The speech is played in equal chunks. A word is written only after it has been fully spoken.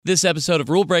This episode of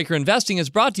Rule Breaker Investing is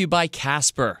brought to you by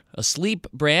Casper, a sleep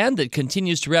brand that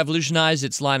continues to revolutionize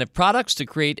its line of products to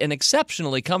create an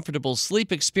exceptionally comfortable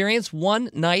sleep experience one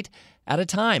night at a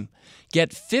time. Get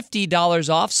 $50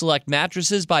 off select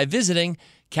mattresses by visiting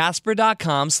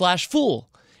casper.com/fool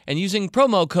and using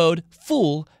promo code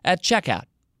FOOL at checkout.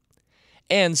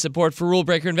 And support for Rule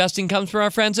Breaker Investing comes from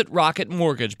our friends at Rocket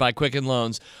Mortgage by Quicken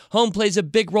Loans. Home plays a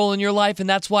big role in your life, and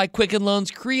that's why Quicken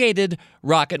Loans created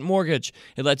Rocket Mortgage.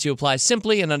 It lets you apply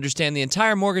simply and understand the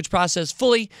entire mortgage process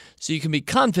fully so you can be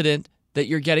confident that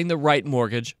you're getting the right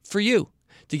mortgage for you.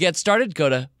 To get started, go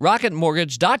to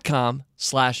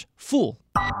rocketmortgage.com/fool.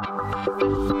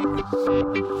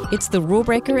 It's the Rule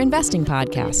Breaker Investing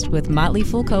Podcast with Motley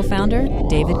Fool co-founder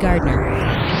David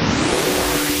Gardner.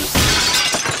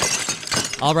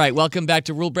 All right, welcome back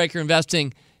to Rule Breaker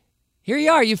Investing. Here you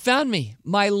are. You found me.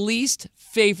 My least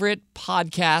favorite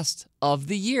podcast of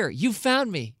the year. You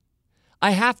found me.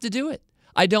 I have to do it.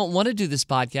 I don't want to do this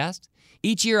podcast.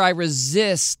 Each year I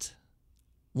resist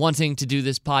wanting to do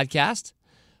this podcast,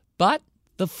 but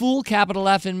the fool, capital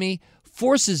F in me,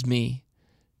 forces me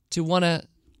to want to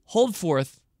hold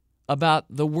forth about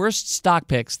the worst stock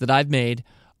picks that I've made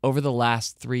over the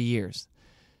last 3 years.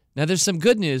 Now, there's some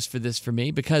good news for this for me,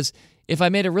 because if I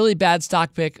made a really bad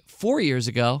stock pick 4 years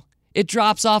ago, it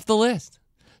drops off the list.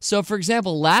 So, for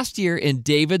example, last year in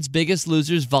David's Biggest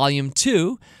Losers Volume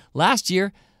 2, last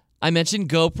year I mentioned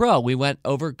GoPro. We went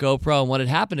over GoPro and what had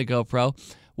happened to GoPro.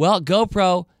 Well,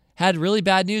 GoPro had really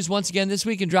bad news once again this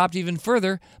week and dropped even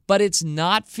further, but it's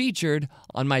not featured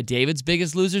on my David's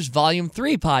Biggest Losers Volume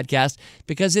 3 podcast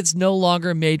because it's no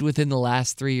longer made within the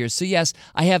last 3 years. So yes,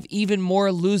 I have even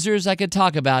more losers I could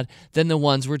talk about than the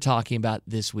ones we're talking about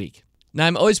this week. Now,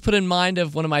 I'm always put in mind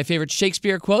of one of my favorite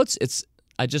Shakespeare quotes.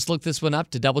 I just looked this one up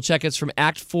to double check. It's from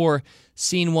Act 4,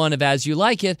 Scene 1 of As You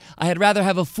Like It. I had rather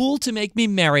have a fool to make me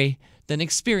merry than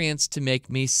experience to make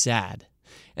me sad.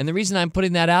 And the reason I'm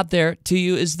putting that out there to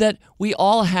you is that we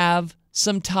all have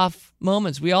some tough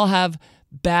moments. We all have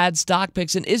bad stock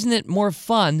picks. And isn't it more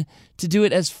fun to do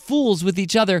it as fools with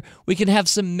each other? We can have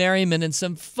some merriment and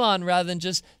some fun rather than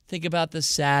just think about the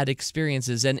sad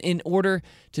experiences. And in order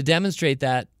to demonstrate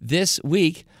that this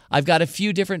week, I've got a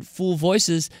few different fool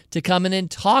voices to come in and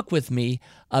talk with me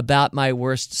about my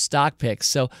worst stock picks.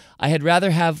 So I had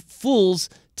rather have fools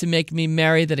to make me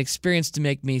merry than experience to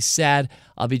make me sad.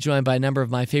 I'll be joined by a number of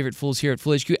my favorite fools here at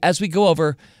Fool HQ as we go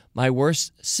over my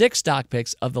worst 6 stock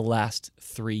picks of the last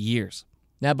 3 years.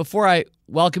 Now, before I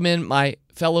welcome in my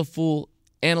fellow fool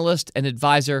analyst and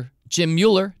advisor, Jim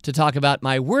Mueller, to talk about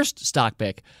my worst stock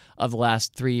pick of the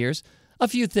last 3 years, a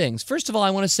few things. First of all,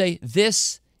 I want to say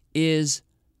this is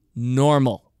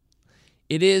normal.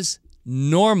 It is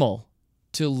normal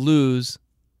to lose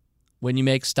when you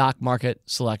make stock market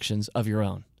selections of your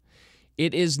own.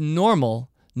 It is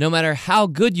normal, no matter how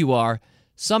good you are,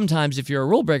 sometimes if you're a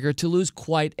rule breaker, to lose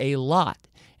quite a lot.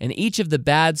 And each of the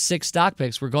bad 6 stock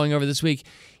picks we're going over this week,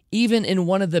 even in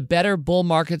one of the better bull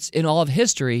markets in all of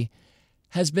history,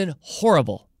 has been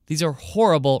horrible. These are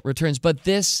horrible returns, but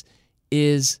this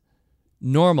is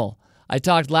normal. I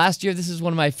talked last year, this is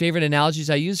one of my favorite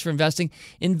analogies I use for investing.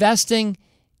 Investing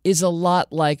is a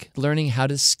lot like learning how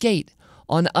to skate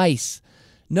on ice.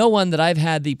 No one that I've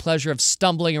had the pleasure of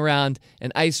stumbling around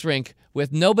an ice rink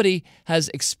with, nobody has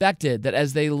expected that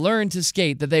as they learn to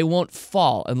skate that they won't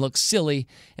fall and look silly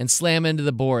and slam into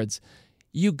the boards.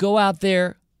 You go out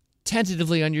there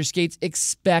tentatively on your skates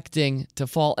expecting to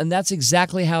fall, and that's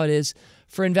exactly how it is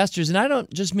for investors. And I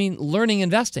don't just mean learning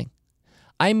investing.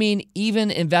 I mean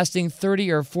even investing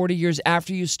 30 or 40 years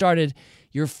after you started,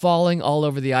 you're falling all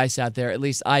over the ice out there. At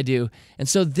least I do. And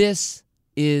so this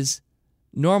is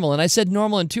normal. And I said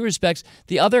normal in 2 respects.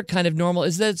 The other kind of normal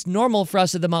is that it's normal for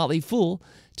us at the Motley Fool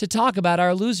to talk about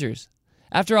our losers.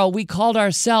 After all, we called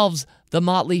ourselves the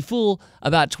Motley Fool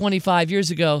about 25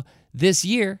 years ago this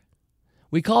year.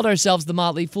 We called ourselves the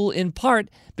Motley Fool in part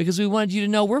because we wanted you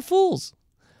to know we're fools.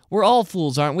 We're all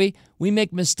fools, aren't we? We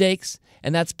make mistakes,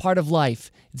 and that's part of life.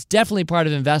 It's definitely part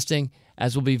of investing,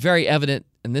 as will be very evident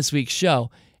in this week's show.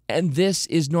 And this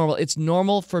is normal. It's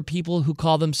normal for people who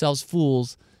call themselves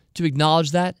fools to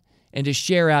acknowledge that and to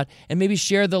share out and maybe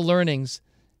share the learnings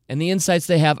and the insights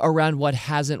they have around what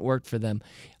hasn't worked for them.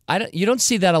 You don't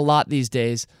see that a lot these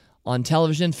days on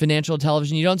television, financial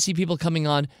television. You don't see people coming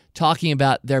on talking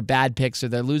about their bad picks or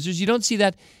their losers. You don't see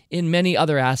that in many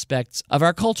other aspects of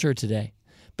our culture today.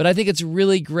 But I think it's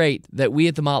really great that we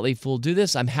at the Motley Fool do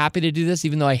this. I'm happy to do this,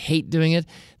 even though I hate doing it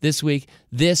this week.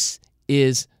 This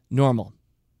is normal.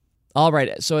 All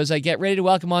right, so as I get ready to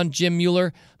welcome on Jim Mueller,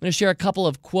 I'm going to share a couple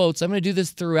of quotes. I'm going to do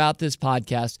this throughout this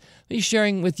podcast. I'm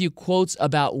sharing with you quotes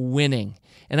about winning.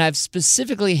 And I've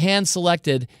specifically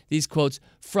hand-selected these quotes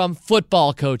from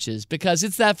football coaches because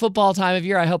it's that football time of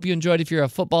year. I hope you enjoyed. If you're a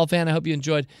football fan, I hope you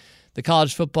enjoyed the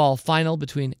college football final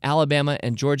between Alabama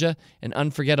and Georgia, an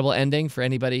unforgettable ending for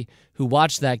anybody who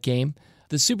watched that game.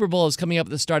 The Super Bowl is coming up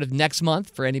at the start of next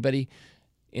month for anybody,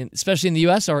 especially in the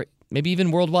U.S. or maybe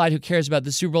even worldwide, who cares about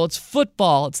the Super Bowl. It's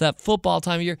football. It's that football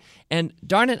time of year. And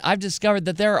darn it, I've discovered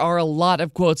that there are a lot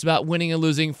of quotes about winning and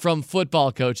losing from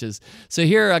football coaches. So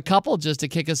here are a couple just to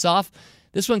kick us off.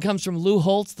 This one comes from Lou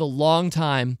Holtz, the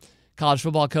longtime college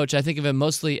football coach. I think of him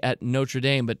mostly at Notre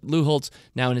Dame, but Lou Holtz,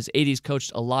 now in his 80s,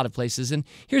 coached a lot of places. And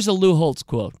here's a Lou Holtz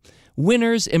quote.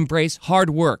 Winners embrace hard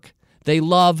work. They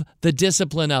love the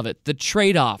discipline of it, the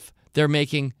trade-off they're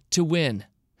making to win.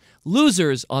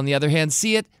 Losers, on the other hand,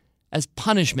 see it as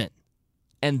punishment.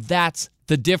 And that's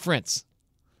the difference.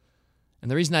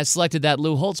 And the reason I selected that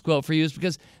Lou Holtz quote for you is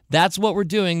because that's what we're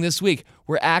doing this week.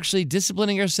 We're actually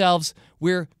disciplining ourselves.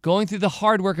 We're going through the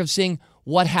hard work of seeing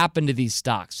what happened to these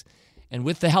stocks. And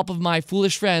with the help of my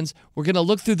foolish friends, we're going to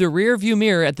look through the rearview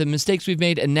mirror at the mistakes we've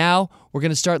made, and now we're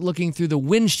going to start looking through the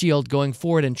windshield going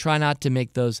forward and try not to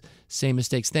make those same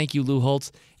mistakes. Thank you, Lou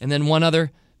Holtz. And then one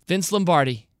other, Vince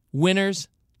Lombardi, winners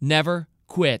never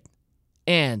quit,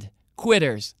 and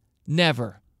quitters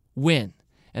never win.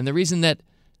 And the reason that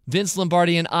Vince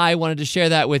Lombardi and I wanted to share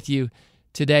that with you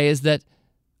today is that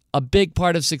a big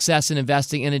part of success in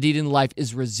investing and indeed in life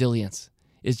is resilience,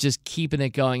 is just keeping it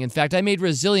going. In fact, I made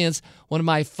resilience one of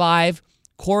my 5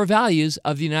 core values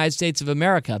of the United States of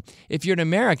America. If you're an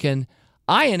American,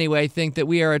 I anyway think that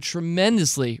we are a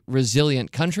tremendously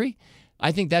resilient country.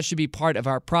 I think that should be part of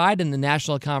our pride in the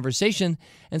national conversation.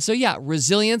 And so, yeah,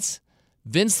 resilience,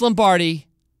 Vince Lombardi,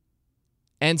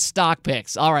 and stock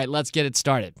picks. All right, let's get it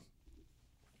started.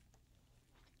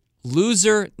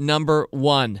 Loser number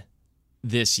 1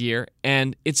 this year,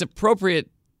 and it's appropriate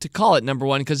to call it number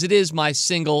 1 because it is my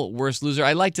single worst loser.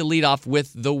 I like to lead off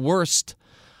with the worst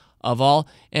of all.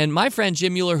 And my friend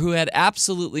Jim Mueller, who had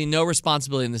absolutely no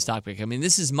responsibility in the stock pick. I mean,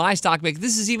 this is my stock pick.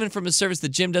 This is even from a service that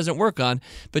Jim doesn't work on.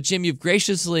 But Jim, you've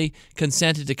graciously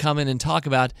consented to come in and talk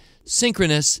about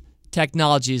Synchronous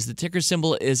Technologies. The ticker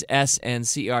symbol is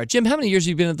SNCR. Jim, how many years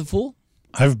have you been at the Fool?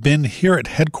 I've been here at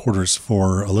headquarters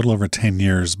for a little over 10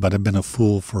 years, but I've been a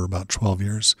Fool for about 12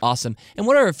 years. Awesome. And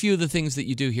what are a few of the things that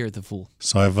you do here at the Fool?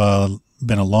 So I've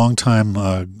been a long-time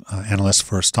analyst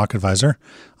for Stock Advisor,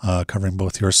 covering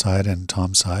both your side and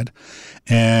Tom's side.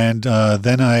 And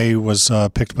then I was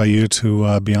picked by you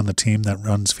to be on the team that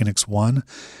runs Phoenix One.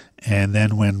 And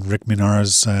then when Rick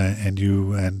Minaras and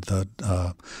you and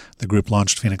the group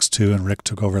launched Phoenix 2 and Rick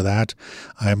took over that,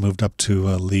 I moved up to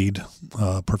a lead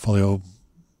portfolio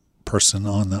person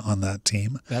on that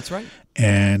team. That's right.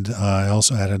 And I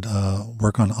also added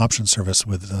work on option service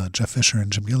with Jeff Fisher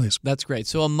and Jim Gillies. That's great.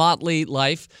 So a motley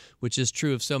life, which is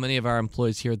true of so many of our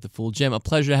employees here at the Fool. Jim, a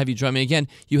pleasure to have you join me again.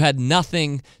 You had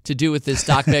nothing to do with this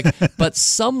stock pick, but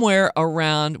somewhere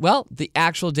around, well, the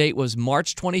actual date was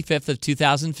March 25th of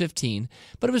 2015,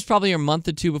 but it was probably a month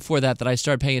or two before that I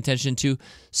started paying attention to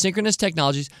Synchronous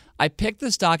Technologies. I picked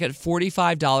the stock at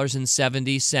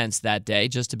 $45.70 that day,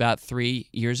 just about 3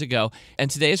 years ago. And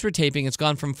today as we're taping, it's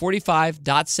gone from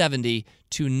 $45.70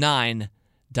 to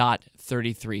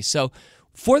 $9.33. So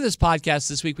for this podcast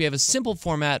this week, we have a simple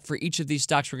format for each of these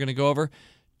stocks we're going to go over.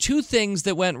 2 things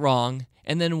that went wrong,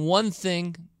 and then 1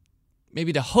 thing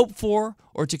maybe to hope for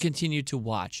or to continue to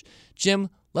watch. Jim,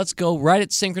 let's go right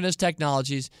at Synchronous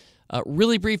Technologies.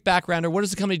 Really brief background, or what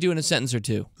does the company do in a sentence or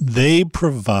two? They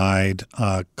provide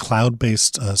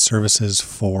cloud-based services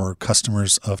for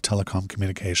customers of telecom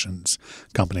communications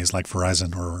companies like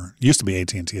Verizon, or used to be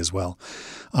AT&T as well.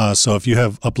 So if you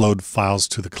have upload files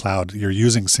to the cloud, you're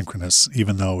using Synchronous,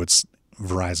 even though it's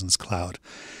Verizon's cloud.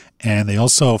 And they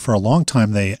also, for a long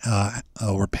time, they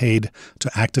were paid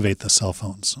to activate the cell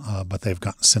phones, but they've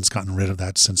since gotten rid of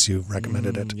that since you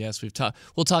recommended it. Yes,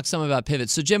 we'll talk some about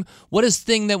pivots. So, Jim, what is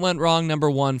thing that went wrong,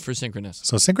 number 1, for Synchronous?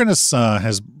 So Synchronous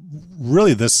has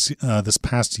really this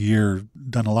past year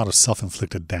done a lot of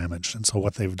self-inflicted damage. And so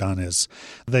what they've done is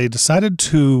they decided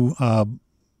to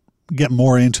get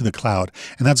more into the cloud.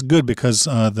 And that's good because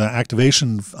the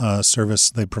activation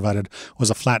service they provided was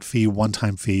a flat fee,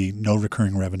 one-time fee, no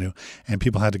recurring revenue, and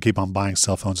people had to keep on buying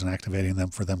cell phones and activating them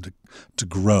for them to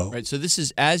grow. Right. So this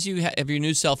is as you have your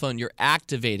new cell phone, you're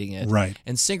activating it. Right.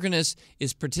 And Synchronous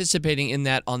is participating in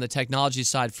that on the technology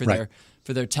side for right. their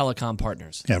for their telecom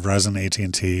partners. Yeah, Verizon,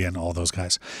 AT&T, and all those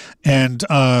guys. And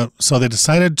so they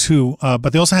decided to,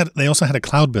 but they also had a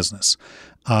cloud business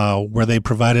where they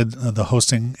provided the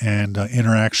hosting and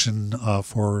interaction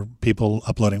for people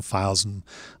uploading files and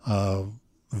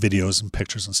videos and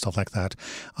pictures and stuff like that.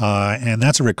 And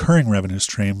that's a recurring revenue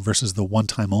stream versus the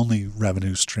one-time only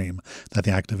revenue stream that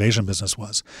the Activation business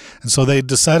was. And so they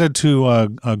decided to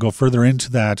go further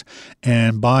into that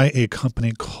and buy a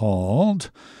company called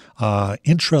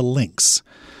Intralinks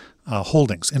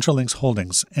Holdings.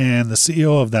 And the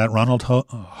CEO of that, Ronald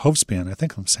Hovspian, I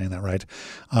think I'm saying that right,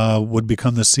 would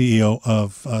become the CEO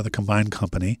of the combined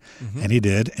company, and he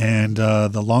did. And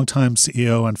the longtime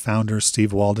CEO and founder,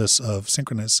 Steve Waldis of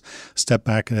Synchronous, stepped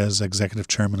back as executive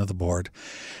chairman of the board.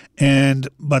 And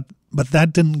but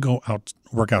that didn't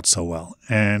work out so well,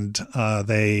 and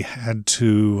they had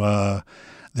to.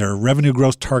 Their revenue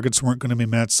growth targets weren't going to be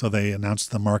met, so they announced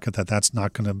to the market that that's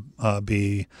not going to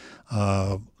be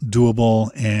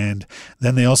doable. And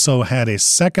then they also had a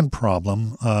second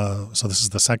problem. So this is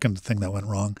the second thing that went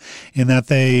wrong, in that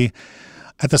they,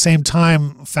 at the same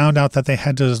time, found out that they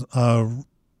had to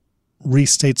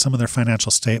restate some of their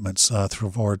financial statements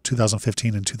for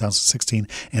 2015 and 2016.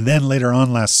 And then later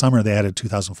on last summer, they added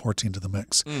 2014 to the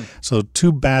mix. So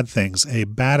two bad things: a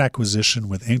bad acquisition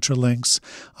with Intralinks,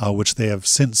 which they have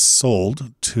since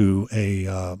sold to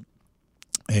a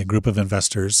group of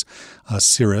investors,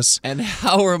 Cirrus. And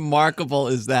how remarkable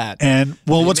is that? And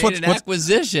well, what's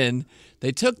acquisition?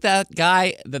 They took that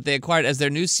guy that they acquired as their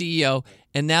new CEO,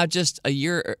 and now just a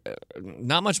year,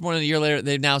 not much more than a year later,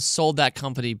 they've now sold that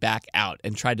company back out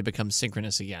and tried to become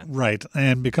Synchronous again. Right,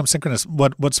 and become Synchronous.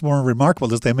 What's more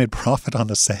remarkable is they made profit on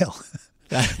the sale.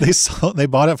 They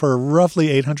bought it for roughly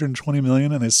 $820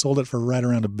 million, and they sold it for right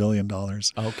around $1 billion.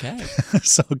 Okay.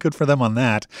 So good for them on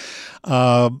that.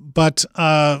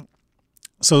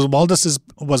 So Waldis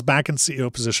was back in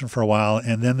CEO position for a while,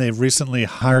 and then they've recently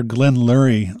hired Glenn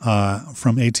Lurie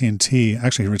from AT&T.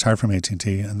 Actually, he retired from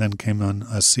AT&T and then came on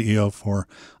as CEO for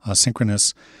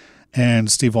Synchronous.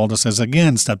 And Steve Waldis has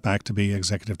again stepped back to be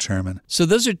executive chairman. So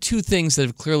those are two things that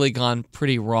have clearly gone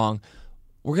pretty wrong.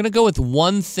 We're going to go with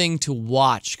one thing to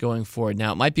watch going forward.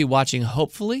 Now, it might be watching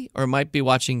hopefully, or it might be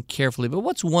watching carefully, but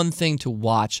what's one thing to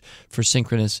watch for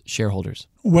Synchronous shareholders?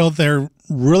 Well, they're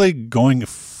really going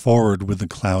forward with the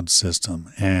cloud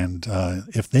system. And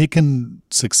if they can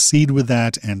succeed with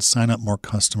that and sign up more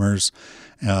customers,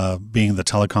 being the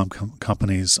telecom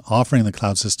companies offering the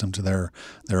cloud system to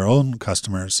their own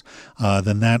customers,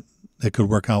 then that it could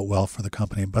work out well for the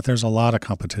company. But there's a lot of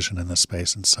competition in this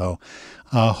space, and so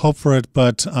hope for it.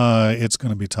 But it's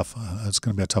going to be tough. It's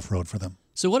going to be a tough road for them.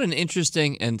 So what an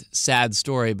interesting and sad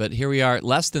story. But here we are,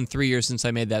 less than 3 years since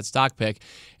I made that stock pick,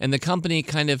 and the company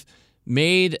kind of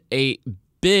made a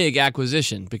big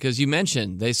acquisition, because you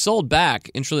mentioned they sold back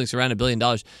Intralinks around $1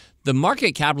 billion. The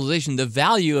market capitalization, the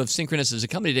value of Synchronous as a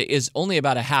company today is only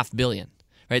about $500 million.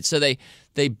 Right, so they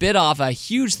bit off a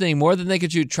huge thing, more than they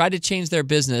could chew, tried to change their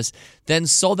business, then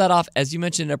sold that off, as you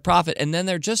mentioned, at a profit, and then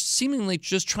they're just seemingly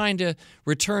just trying to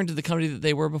return to the company that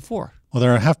they were before. Well,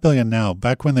 they're $500 million now.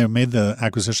 Back when they made the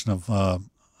acquisition of,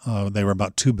 they were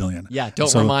about $2 billion. Yeah,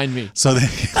 don't remind me. So they,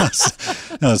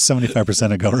 no,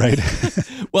 75% ago, right?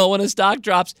 Well, when a stock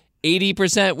drops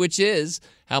 80%, which is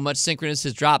how much Synchronous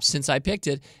has dropped since I picked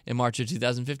it in March of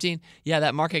 2015, yeah,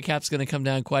 that market cap's going to come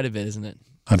down quite a bit, isn't it?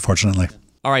 Unfortunately.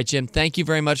 All right, Jim, thank you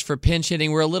very much for pinch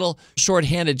hitting. We're a little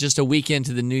short-handed just a week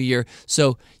into the new year,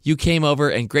 so you came over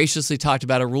and graciously talked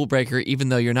about a rule breaker, even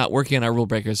though you're not working on our rule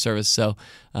breaker service. So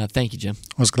thank you, Jim.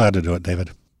 I was glad to do it,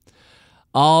 David.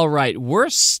 All right,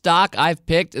 worst stock I've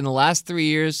picked in the last 3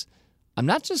 years. I'm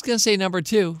not just going to say number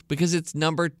 2, because it's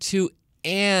number 2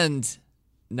 and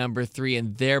number 3,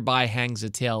 and thereby hangs a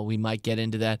tail. We might get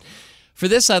into that. For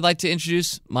this, I'd like to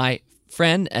introduce my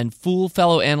friend and Fool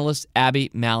fellow analyst, Abby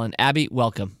Mallon. Abby,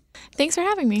 welcome. Thanks for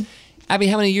having me. Abby,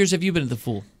 how many years have you been at the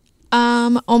Fool?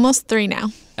 Almost 3 now.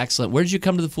 Excellent. Where did you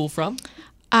come to the Fool from?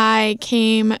 I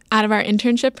came out of our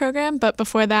internship program, but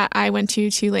before that, I went to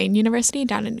Tulane University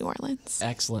down in New Orleans.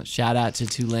 Excellent. Shout out to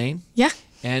Tulane. Yeah.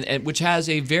 And which has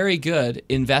a very good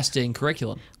investing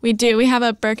curriculum. We do. We have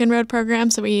a Birken Road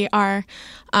program, so we are...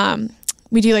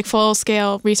 we do like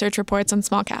full-scale research reports on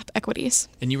small-cap equities.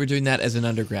 And you were doing that as an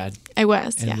undergrad. I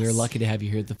was, and yes. we were lucky to have you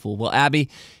here at the Fool. Well, Abby,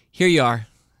 here you are.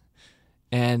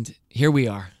 And here we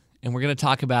are. And we're going to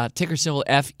talk about ticker symbol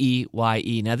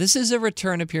FEYE. Now, this is a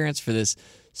return appearance for this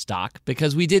stock,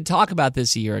 because we did talk about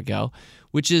this a year ago,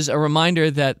 which is a reminder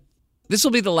that this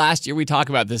will be the last year we talk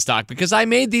about this stock, because I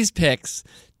made these picks,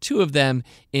 2 of them,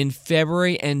 in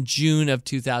February and June of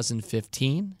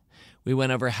 2015. We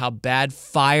went over how bad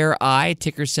FireEye,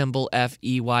 ticker symbol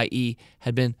FEYE,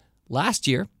 had been last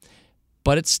year,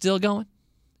 but it's still going,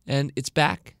 and it's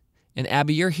back. And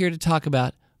Abby, you're here to talk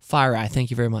about FireEye. Thank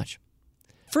you very much.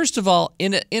 First of all,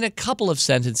 in a couple of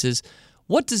sentences,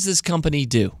 what does this company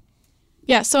do?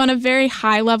 Yeah, so on a very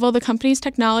high level, the company's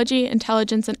technology,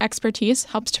 intelligence, and expertise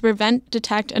helps to prevent,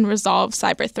 detect, and resolve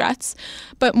cyber threats.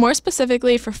 But more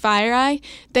specifically for FireEye,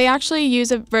 they actually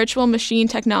use a virtual machine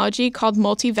technology called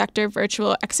Multi-Vector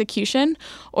Virtual Execution,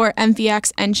 or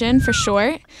MVX engine for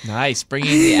short. Nice,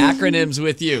 bringing the acronyms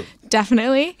with you.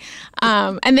 Definitely.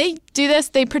 And they do this,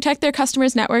 they protect their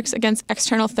customers' networks against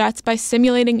external threats by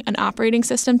simulating an operating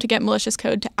system to get malicious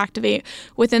code to activate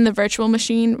within the virtual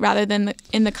machine rather than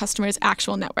in the customer's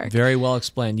actual network. Very well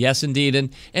explained. Yes, indeed. And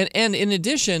in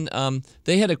addition,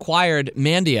 they had acquired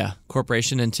Mandia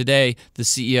Corporation, and today the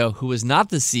CEO, who was not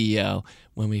the CEO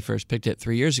when we first picked it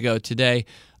 3 years ago, today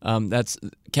that's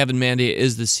Kevin Mandia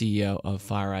is the CEO of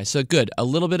FireEye. So good. A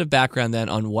little bit of background then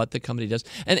on what the company does.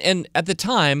 And at the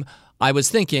time, I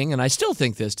was thinking, and I still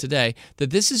think this today,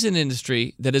 that this is an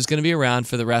industry that is going to be around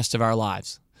for the rest of our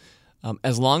lives.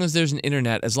 As long as there's an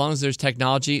internet, as long as there's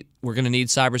technology, we're going to need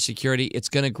cybersecurity. It's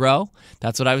going to grow.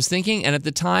 That's what I was thinking. And at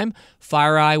the time,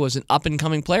 FireEye was an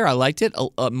up-and-coming player. I liked it.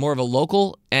 More of a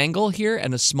local angle here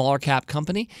and a smaller cap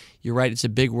company. You're right. It's a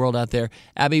big world out there.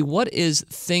 Abby, what is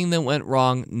thing that went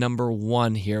wrong number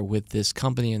one here with this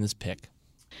company and this pick?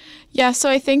 Yeah, so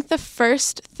I think the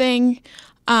first thing,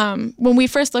 when we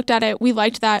first looked at it, we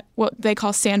liked that what they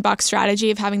call sandbox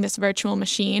strategy of having this virtual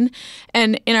machine.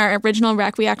 And in our original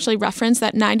rec, we actually referenced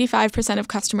that 95% of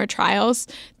customer trials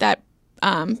that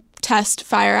test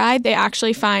FireEye, they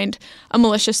actually find a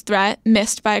malicious threat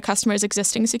missed by a customer's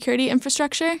existing security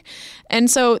infrastructure. And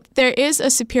so there is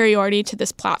a superiority to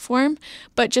this platform,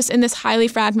 but just in this highly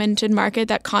fragmented market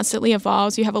that constantly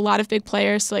evolves, you have a lot of big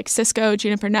players like Cisco,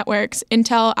 Juniper Networks,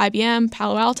 Intel, IBM,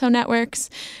 Palo Alto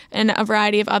Networks, and a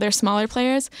variety of other smaller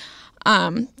players.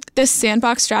 This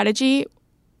sandbox strategy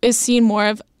is seen more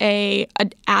of an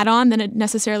add-on than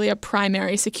necessarily a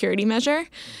primary security measure.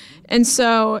 And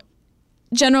so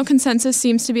general consensus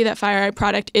seems to be that FireEye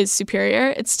product is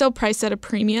superior. It's still priced at a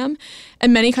premium,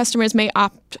 and many customers may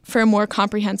opt for a more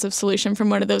comprehensive solution from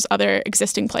one of those other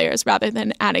existing players rather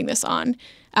than adding this on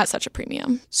at such a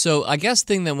premium. So I guess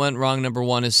thing that went wrong, number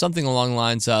one, is something along the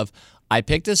lines of, I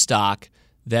picked a stock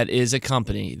that is a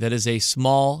company, that is a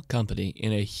small company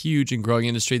in a huge and growing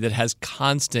industry that has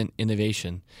constant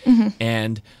innovation.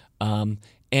 Mm-hmm.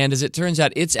 And as it turns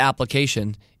out, its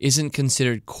application isn't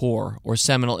considered core or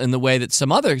seminal in the way that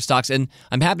some other stocks, and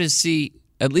I'm happy to see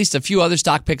at least a few other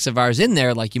stock picks of ours in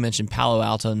there, like you mentioned Palo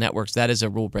Alto Networks. That is a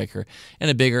rule breaker and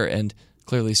a bigger and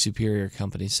clearly superior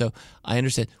company. So I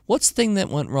understand. What's the thing that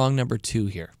went wrong number two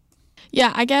here?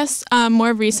 Yeah, I guess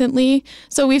more recently,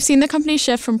 so we've seen the company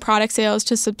shift from product sales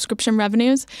to subscription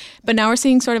revenues, but now we're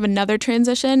seeing sort of another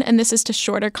transition, and this is to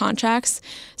shorter contracts.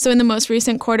 So in the most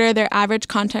recent quarter, their average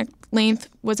contract length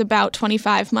was about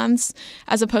 25 months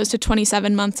as opposed to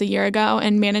 27 months a year ago,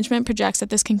 and management projects that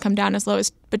this can come down as low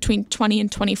as between 20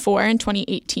 and 24 in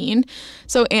 2018.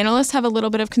 So analysts have a little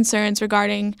bit of concerns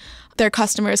regarding their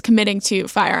customers committing to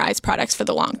FireEye's products for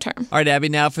the long term. All right, Abby,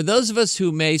 now for those of us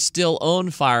who may still own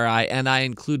FireEye, and I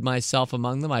include myself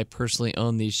among them, I personally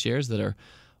own these shares that are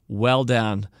well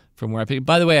down from where I picked.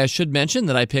 By the way, I should mention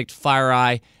that I picked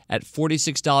FireEye at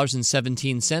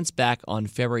 $46.17 back on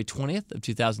February 20th of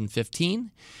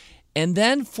 2015. And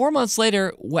then 4 months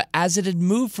later, as it had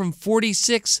moved from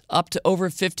 46 up to over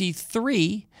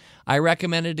 53, I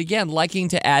recommended again, liking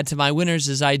to add to my winners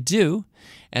as I do.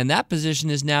 And that position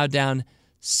is now down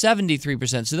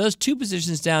 73%. So those two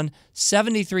positions down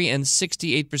 73 and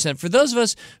 68%. For those of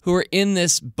us who are in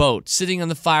this boat, sitting on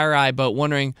the FireEye boat,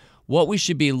 wondering what we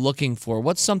should be looking for,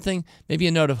 what's something, maybe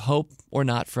a note of hope or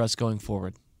not for us going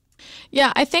forward?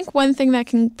 Yeah, I think one thing that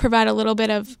can provide a little bit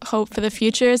of hope for the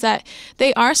future is that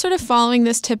they are sort of following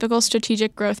this typical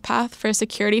strategic growth path for a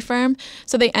security firm.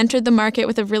 So they entered the market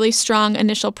with a really strong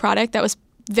initial product that was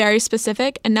very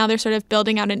specific, and now they're sort of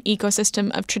building out an ecosystem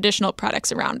of traditional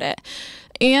products around it.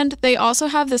 And they also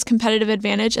have this competitive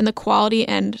advantage in the quality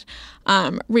and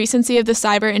recency of the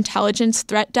cyber intelligence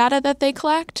threat data that they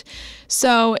collect.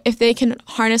 So if they can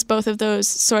harness both of those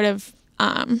sort of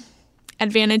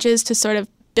advantages to sort of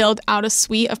build out a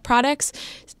suite of products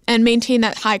and maintain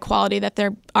that high quality that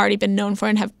they're already been known for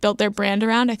and have built their brand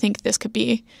around, I think this could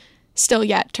be still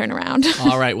yet turn around.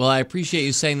 All right. Well, I appreciate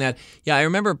you saying that. Yeah, I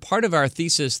remember part of our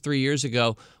thesis 3 years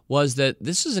ago was that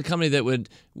this is a company that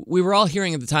we were all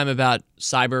hearing at the time about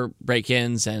cyber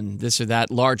break-ins and this or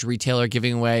that large retailer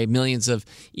giving away millions of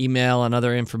email and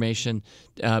other information,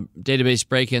 database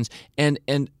break-ins.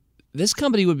 And this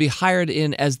company would be hired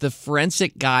in as the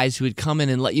forensic guys who would come in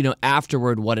and let you know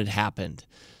afterward what had happened.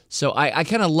 So I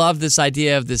kind of love this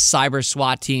idea of this cyber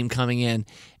SWAT team coming in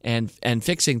and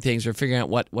fixing things or figuring out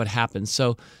what happened.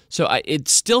 So it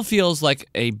still feels like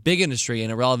a big industry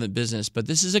and a relevant business, but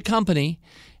this is a company,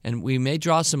 and we may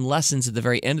draw some lessons at the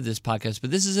very end of this podcast,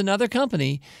 but this is another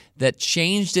company that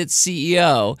changed its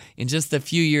CEO in just a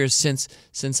few years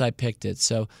since I picked it.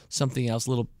 So something else, a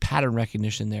little pattern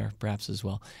recognition there perhaps as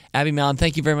well. Abby Mallon,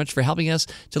 thank you very much for helping us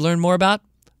to learn more about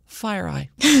FireEye.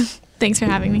 Thanks for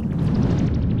having me.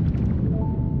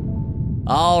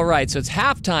 All right, so it's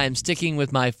halftime, sticking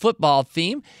with my football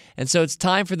theme. And so it's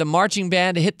time for the marching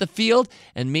band to hit the field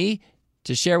and me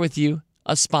to share with you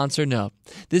a sponsor note.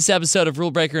 This episode of Rule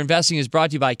Breaker Investing is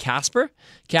brought to you by Casper.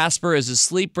 Casper is a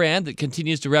sleep brand that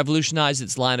continues to revolutionize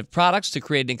its line of products to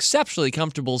create an exceptionally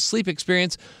comfortable sleep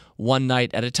experience one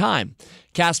night at a time.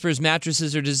 Casper's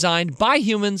mattresses are designed by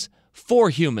humans for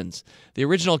humans. The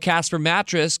original Casper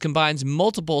mattress combines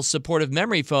multiple supportive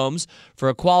memory foams for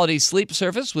a quality sleep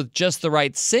surface with just the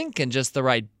right sink and just the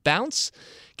right bounce.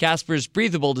 Casper's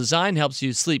breathable design helps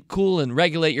you sleep cool and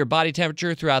regulate your body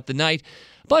temperature throughout the night.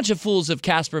 A bunch of fools of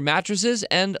Casper mattresses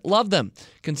and love them.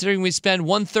 Considering we spend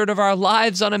 1/3 of our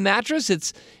lives on a mattress,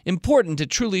 it's important to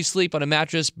truly sleep on a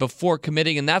mattress before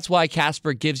committing, and that's why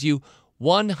Casper gives you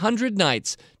 100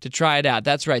 nights to try it out.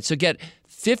 That's right. So get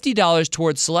 $50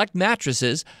 towards select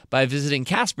mattresses by visiting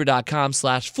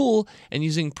casper.com/fool and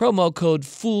using promo code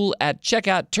FOOL at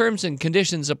checkout. Terms and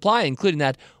conditions apply, including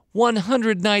that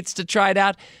 100 nights to try it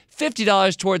out.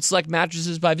 $50 towards select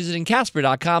mattresses by visiting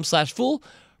casper.com/fool.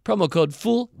 Promo code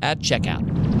FOOL at checkout.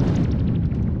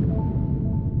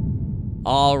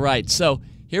 All right, so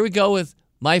here we go with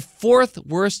my fourth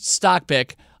worst stock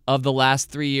pick of the last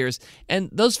 3 years.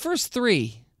 And those first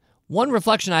three, one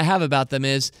reflection I have about them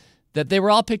is that they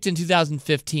were all picked in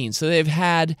 2015. So they've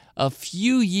had a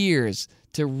few years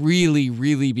to really,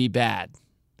 really be bad.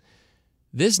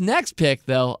 This next pick,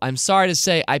 though, I'm sorry to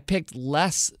say, I picked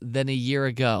less than a year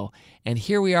ago. And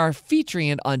here we are featuring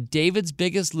it on David's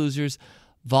Biggest Losers,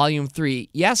 Volume 3.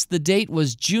 Yes, the date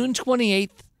was June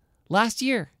 28th last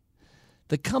year.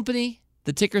 The company,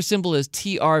 the ticker symbol is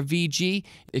TRVG.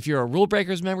 If you're a Rule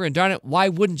Breakers member, and darn it, why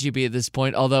wouldn't you be at this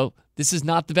point? Although this is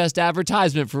not the best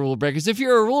advertisement for Rule Breakers. If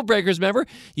you're a Rule Breakers member,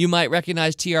 you might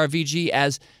recognize TRVG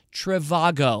as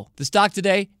Trivago. The stock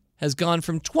today has gone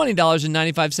from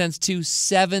 $20.95 to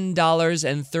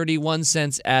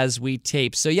 $7.31 as we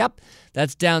tape. So, yep,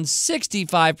 that's down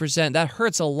 65%. That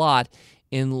hurts a lot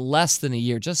in less than a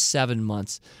year, just 7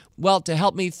 months. Well, to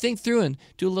help me think through and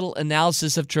do a little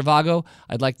analysis of Trivago,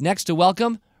 I'd like next to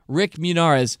welcome Rick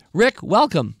Munarez. Rick,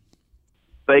 welcome.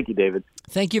 Thank you, David.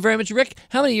 Thank you very much, Rick.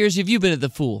 How many years have you been at The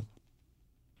Fool?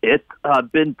 It's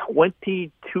been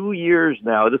 22 years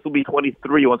now. This will be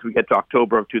 23 once we get to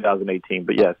October of 2018.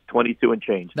 But yes, 22 and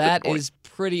change. That is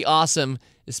pretty awesome,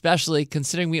 especially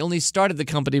considering we only started the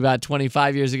company about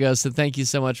 25 years ago. So thank you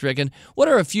so much, Rick. And what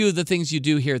are a few of the things you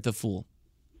do here at The Fool?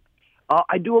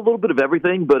 I do a little bit of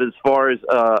everything, but as far as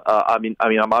I'm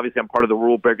part of the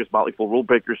Rule Breakers, Motley Fool Rule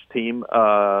Breakers team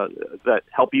that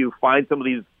help you find some of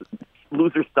these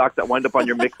loser stocks that wind up on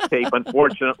your mixtape,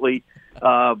 unfortunately.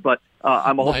 But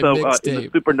I'm also in the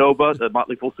Supernova, the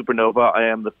Motley Fool Supernova. I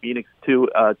am the Phoenix 2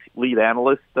 lead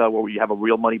analyst, where we have a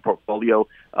real money portfolio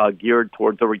geared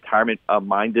towards a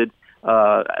retirement-minded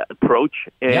approach.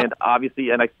 And obviously,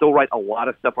 and I still write a lot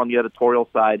of stuff on the editorial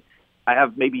side. I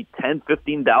have maybe 10,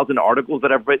 15,000 articles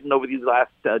that I've written over these last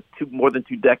more than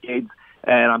 2 decades,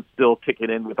 and I'm still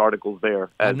kicking in with articles there.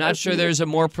 I'm not sure there's a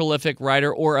more prolific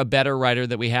writer or a better writer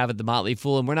that we have at the Motley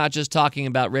Fool, and we're not just talking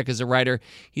about Rick as a writer.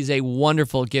 He's a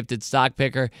wonderful, gifted stock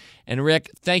picker. And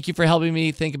Rick, thank you for helping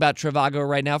me think about Trivago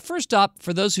right now. First up,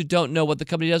 for those who don't know what the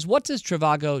company does, what does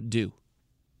Trivago do?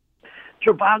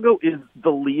 Trivago is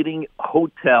the leading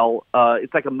hotel.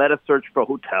 It's like a meta search for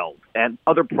hotels and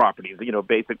other properties,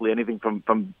 basically anything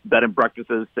from bed and breakfasts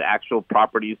to actual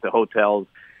properties to hotels.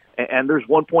 And there's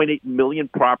 1.8 million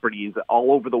properties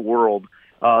all over the world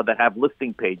that have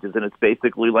listing pages. And it's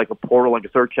basically like a portal, like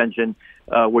a search engine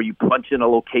where you punch in a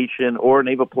location or a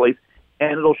name of a place,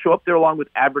 and it'll show up there along with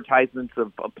advertisements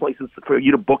of places for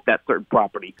you to book that certain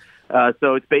property.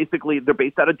 So it's basically, they're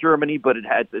based out of Germany, but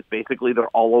they're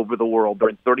all over the world. They're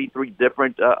in 33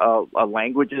 different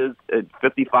languages,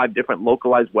 55 different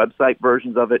localized website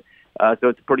versions of it. So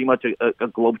it's pretty much a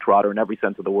globetrotter in every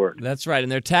sense of the word. That's right.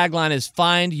 And their tagline is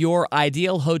find your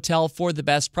ideal hotel for the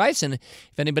best price. And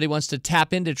if anybody wants to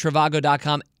tap into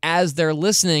Trivago.com as they're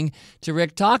listening to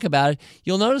Rick talk about it,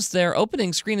 you'll notice their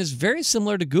opening screen is very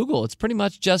similar to Google. It's pretty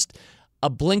much just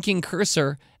a blinking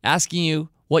cursor asking you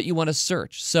what you want to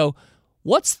search. So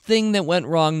what's the thing that went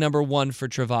wrong, number one, for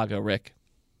Trivago, Rick?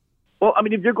 Well, I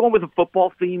mean, if you're going with a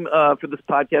football theme for this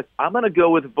podcast, I'm going to go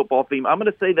with a football theme. I'm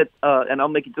going to say that, and I'll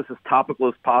make it just as topical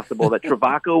as possible, that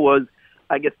Trivago was,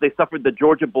 I guess they suffered the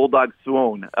Georgia Bulldogs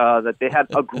swoon, that they had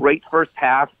a great first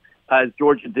half, as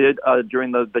Georgia did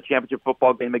during the championship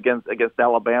football game against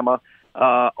Alabama,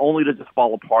 only to just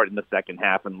fall apart in the second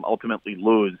half and ultimately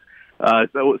lose.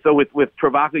 So with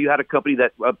Trivago, you had a company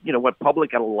that went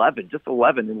public at 11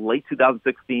 in late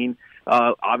 2016.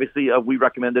 Obviously, we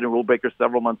recommended in Rule Breaker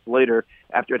several months later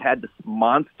after it had this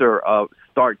monster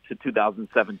start to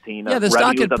 2017. Yeah, the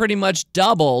stock had pretty much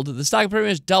doubled. The stock pretty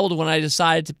much doubled when I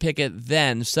decided to pick it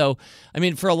then. So, I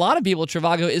mean, for a lot of people,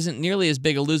 Trivago isn't nearly as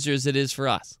big a loser as it is for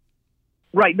us.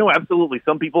 Right. No, absolutely.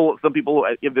 Some people,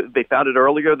 if they found it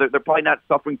earlier, they're probably not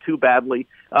suffering too badly.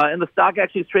 And the stock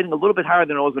actually is trading a little bit higher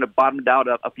than it was when it bottomed out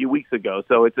a few weeks ago.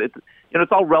 So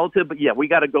it's all relative. But yeah, we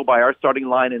got to go by our starting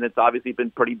line, and it's obviously been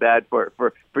pretty bad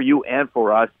for you and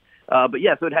for us. But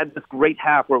yeah, so it had this great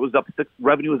half where it was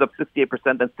revenue was up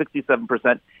 68%, then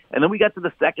 67%, and then we got to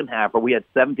the second half where we had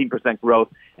 17% growth,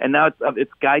 and now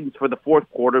its guidance for the fourth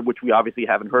quarter, which we obviously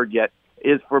haven't heard yet,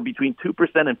 is for between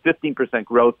 2% and 15%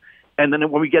 growth. And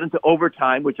then when we get into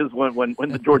overtime, which is when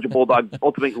the Georgia Bulldogs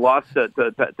ultimately lost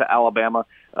to Alabama,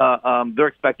 they're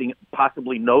expecting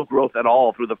possibly no growth at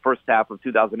all through the first half of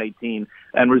 2018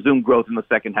 and resume growth in the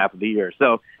second half of the year.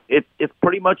 So it's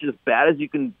pretty much as bad as you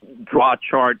can draw a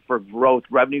chart for growth,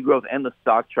 revenue growth, and the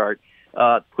stock chart.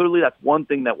 Clearly, that's one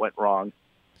thing that went wrong.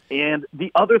 And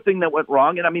the other thing that went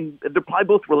wrong, and I mean, they're probably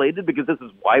both related because this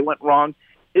is why it went wrong,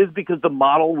 is because the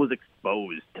model was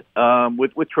exposed.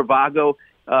 With Trivago,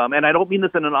 and I don't mean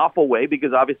this in an awful way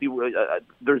because obviously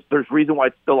there's reason why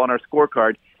it's still on our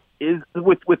scorecard, is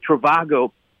with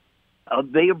Trivago,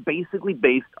 they are basically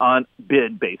based on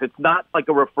bid base. It's not like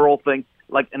a referral thing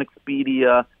like an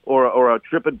Expedia or a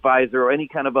TripAdvisor or any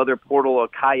kind of other portal or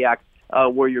Kayak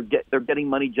where they're getting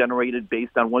money generated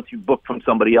based on once you book from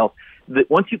somebody else.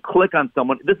 Once you click on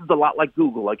someone, this is a lot like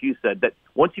Google, like you said, that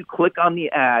once you click on the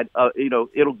ad,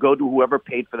 it'll go to whoever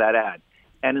paid for that ad.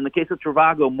 And in the case of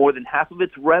Trivago, more than half of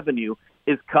its revenue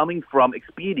is coming from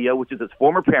Expedia, which is its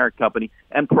former parent company,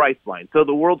 and Priceline. So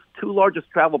the world's two largest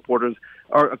travel portals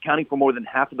are accounting for more than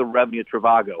half of the revenue at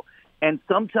Trivago. And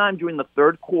sometime during the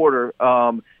third quarter,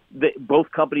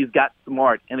 both companies got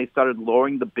smart and they started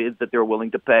lowering the bids that they were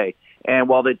willing to pay. And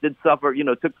while they did suffer,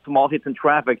 took small hits in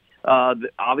traffic,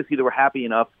 obviously they were happy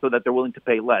enough so that they're willing to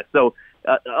pay less. So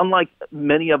unlike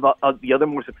many of the other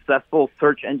more successful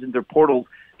search engines or portals,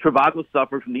 Trivago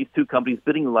suffered from these two companies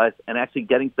bidding less and actually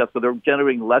getting stuff, so they're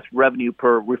generating less revenue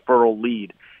per referral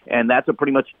lead. And that's what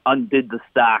pretty much undid the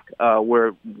stock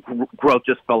where growth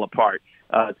just fell apart.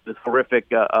 It's this horrific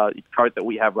chart that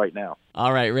we have right now.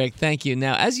 All right, Rick, thank you.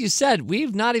 Now, as you said,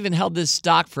 we've not even held this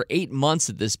stock for 8 months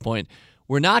at this point.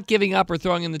 We're not giving up or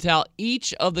throwing in the towel.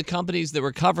 Each of the companies that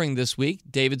we're covering this week,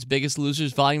 David's Biggest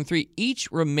Losers, Volume 3,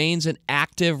 each remains an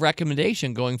active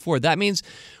recommendation going forward. That means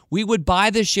we would buy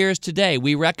the shares today.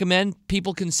 We recommend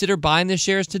people consider buying the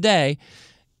shares today,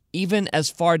 even as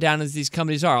far down as these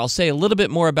companies are. I'll say a little bit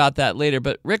more about that later.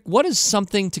 But, Rick, what is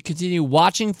something to continue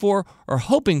watching for or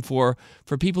hoping for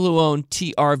people who own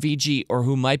TRVG or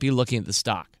who might be looking at the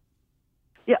stock?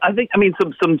 Yeah,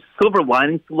 some silver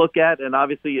linings to look at, and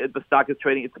obviously the stock is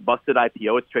trading, it's a busted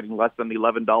IPO. It's trading less than the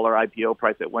 $11 IPO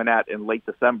price it went at in late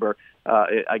December,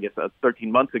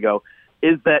 13 months ago,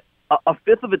 is that a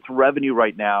fifth of its revenue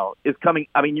right now is coming.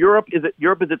 I mean, Europe is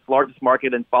its largest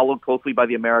market and followed closely by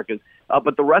the Americas,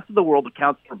 but the rest of the world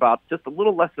accounts for about just a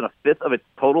little less than a fifth of its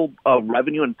total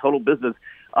revenue and total business.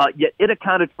 Yet it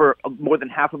accounted for more than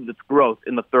half of its growth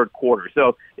in the third quarter.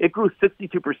 So it grew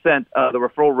 62% the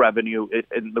referral revenue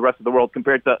in the rest of the world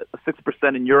compared to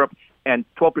 6% in Europe and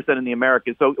 12% in the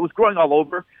Americas. So it was growing all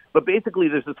over. But basically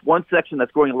there's this one section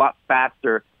that's growing a lot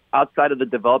faster outside of the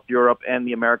developed Europe and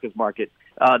the Americas market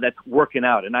that's working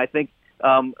out. And I think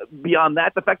beyond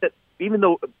that, the fact that even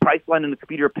though Priceline and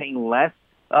Expedia are paying less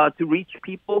to reach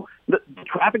people, the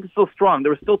traffic is still strong. There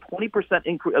was still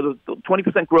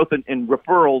 20% growth in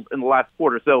referrals in the last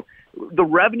quarter. So the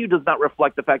revenue does not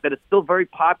reflect the fact that it's still very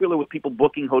popular with people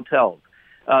booking hotels.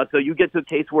 So you get to a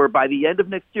case where by the end of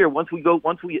next year,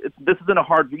 this isn't a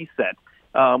hard reset.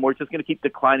 or it's just going to keep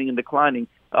declining and declining.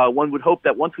 One would hope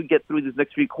that once we get through these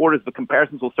next few quarters, the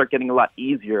comparisons will start getting a lot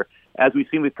easier, as we've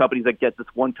seen with companies that get this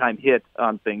one-time hit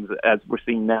on things, as we're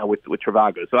seeing now with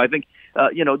Trivago. So I think,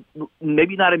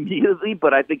 maybe not immediately,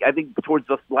 but I think towards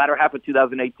the latter half of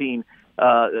 2018,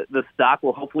 the stock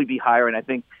will hopefully be higher. And I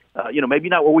think, maybe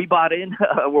not where we bought in,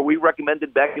 where we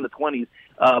recommended back in the 20s,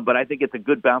 but I think it's a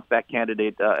good bounce-back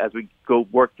candidate as we go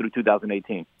work through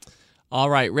 2018. All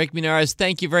right, Rick Menares,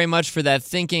 thank you very much for that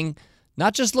thinking,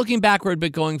 not just looking backward,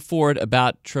 but going forward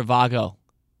about Trivago.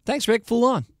 Thanks, Rick. Fool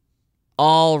on.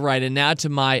 All right, and now to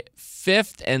my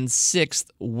 5th and 6th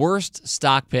worst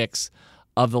stock picks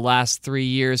of the last 3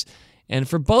 years. And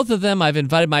for both of them, I've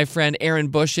invited my friend Aaron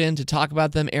Bush in to talk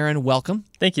about them. Aaron, welcome.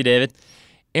 Thank you, David.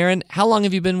 Aaron, how long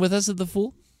have you been with us at The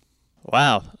Fool?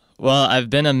 Wow. Well, I've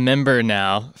been a member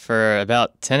now for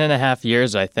about 10 and a half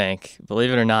years, I think, believe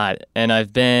it or not. And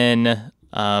I've been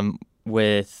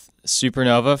with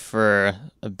Supernova for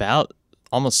about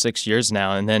almost 6 years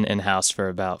now, and then in-house for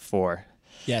about 4.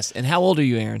 Yes, and how old are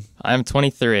you, Aaron? I'm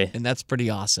 23. And that's pretty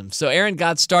awesome. So Aaron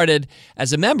got started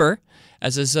as a member,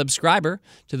 as a subscriber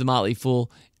to The Motley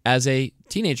Fool as a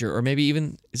teenager, or maybe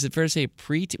even, is it fair to say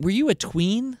were you a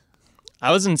tween?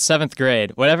 I was in 7th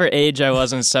grade. Whatever age I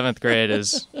was in 7th grade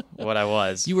is what I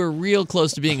was. You were real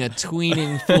close to being a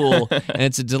tweening fool, and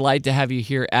it's a delight to have you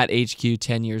here at HQ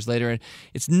 10 years later. And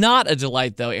it's not a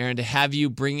delight, though, Aaron, to have you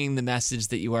bringing the message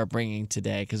that you are bringing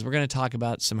today, because we're going to talk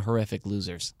about some horrific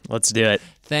losers. Let's do it.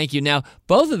 Thank you. Now,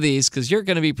 both of these, because you're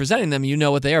going to be presenting them, you know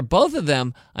what they are. Both of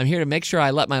them, I'm here to make sure I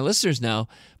let my listeners know,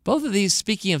 both of these,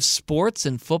 speaking of sports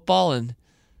and football and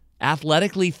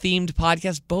athletically themed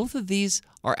podcasts, both of these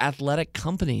are athletic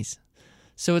companies.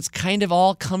 So it's kind of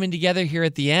all coming together here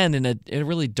at the end in a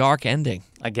really dark ending.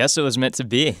 I guess it was meant to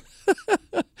be.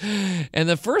 And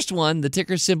the first one, the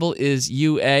ticker symbol is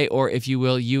UA, or if you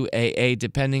will, UAA,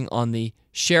 depending on the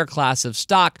share class of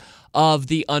stock of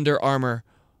the Under Armour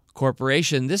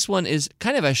Corporation. This one is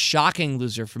kind of a shocking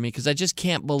loser for me because I just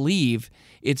can't believe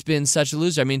it's been such a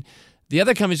loser. I mean, the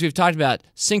other companies we've talked about,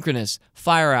 Synchronous,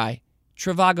 FireEye,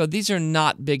 Trivago, these are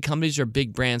not big companies or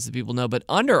big brands that people know, but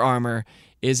Under Armour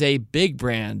is a big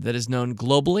brand that is known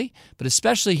globally, but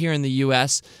especially here in the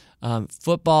U.S.,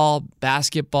 football,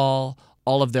 basketball,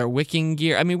 all of their wicking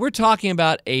gear. I mean, we're talking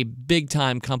about a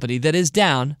big-time company that is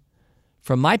down,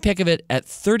 from my pick of it, at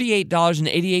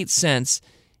 $38.88,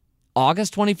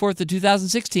 August 24th of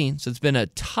 2016, so it's been a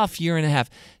tough year and a half,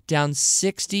 down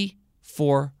 64%.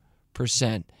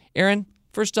 Aaron,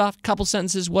 first off, couple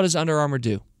sentences, what does Under Armour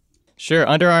do? Sure.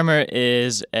 Under Armour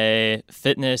is a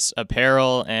fitness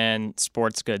apparel and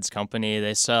sports goods company.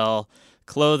 They sell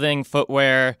clothing,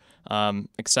 footwear,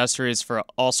 accessories for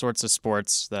all sorts of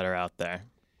sports that are out there.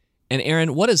 And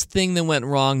Aaron, what is thing that went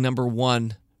wrong, number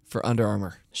one, for Under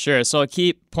Armour? Sure. So I'll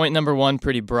keep point number one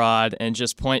pretty broad and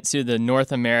just point to the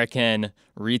North American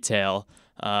retail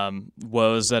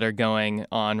woes that are going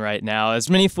on right now. As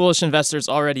many foolish investors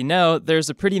already know, there's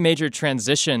a pretty major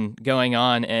transition going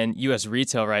on in U.S.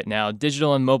 retail right now.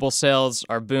 Digital and mobile sales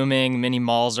are booming. Many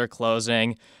malls are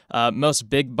closing. Most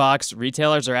big box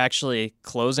retailers are actually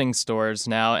closing stores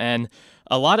now. And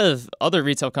a lot of other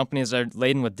retail companies are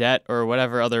laden with debt or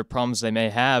whatever other problems they may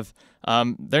have.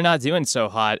 They're not doing so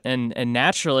hot. And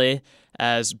naturally,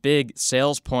 as big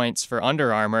sales points for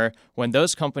Under Armour, when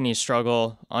those companies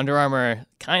struggle, Under Armour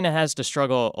kind of has to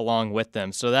struggle along with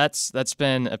them. So that's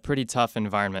been a pretty tough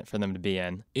environment for them to be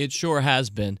in. It sure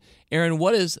has been. Aaron,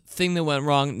 what is thing that went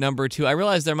wrong, number two? I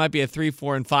realize there might be a 3,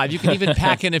 4, and 5. You can even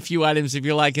pack in a few items if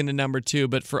you like into number 2,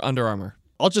 but for Under Armour.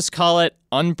 I'll just call it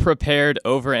unprepared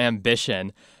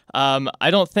overambition.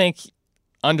 I don't think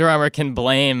Under Armour can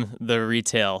blame the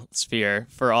retail sphere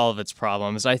for all of its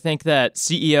problems. I think that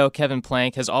CEO Kevin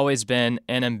Plank has always been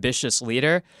an ambitious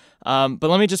leader. But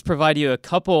let me just provide you a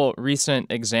couple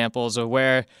recent examples of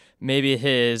where maybe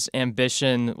his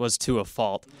ambition was to a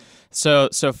fault. So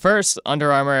first,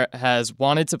 Under Armour has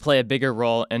wanted to play a bigger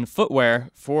role in footwear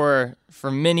for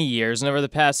many years, and over the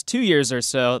past 2 years or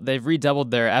so, they've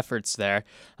redoubled their efforts there.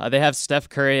 They have Steph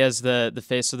Curry as the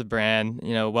face of the brand,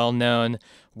 well-known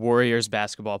Warriors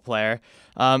basketball player.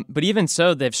 But even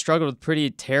so, they've struggled with pretty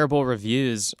terrible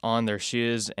reviews on their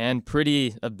shoes and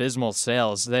pretty abysmal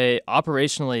sales. They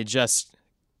operationally just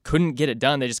couldn't get it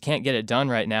done. They just can't get it done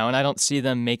right now, and I don't see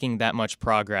them making that much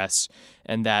progress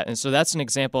in that. And so that's an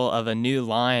example of a new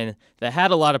line that had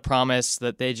a lot of promise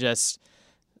that they just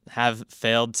have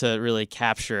failed to really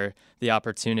capture the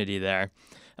opportunity there.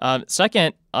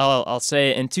 Second, I'll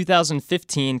say in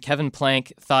 2015, Kevin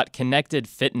Plank thought connected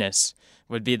fitness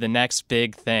would be the next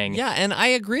big thing. Yeah, and I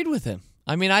agreed with him.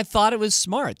 I mean, I thought it was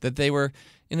smart that they were,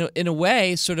 in a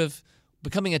way, sort of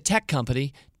becoming a tech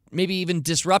company, maybe even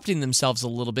disrupting themselves a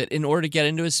little bit in order to get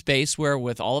into a space where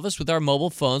with all of us with our mobile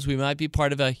phones, we might be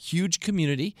part of a huge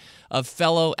community of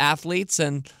fellow athletes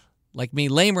and, like me,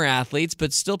 lamer athletes,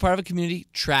 but still part of a community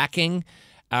tracking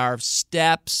our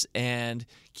steps and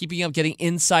keeping up, getting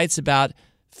insights about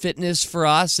fitness for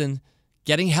us and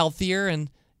getting healthier. And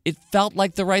it felt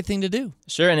like the right thing to do.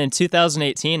 Sure, and in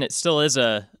 2018, it still is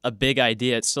a big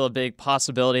idea. It's still a big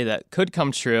possibility that could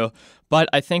come true. But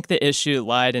I think the issue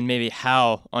lied in maybe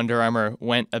how Under Armour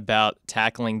went about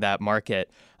tackling that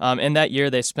market. In that year,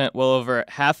 they spent well over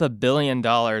 $500 million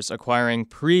acquiring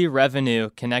pre-revenue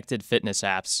connected fitness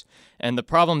apps. And the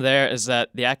problem there is that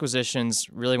the acquisitions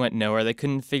really went nowhere. They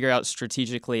couldn't figure out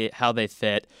strategically how they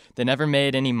fit. They never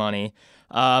made any money.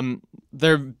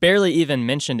 They're barely even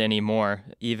mentioned anymore,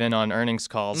 even on earnings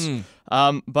calls.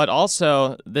 But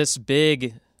also, this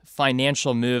big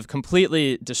financial move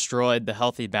completely destroyed the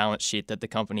healthy balance sheet that the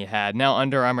company had. Now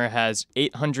Under Armour has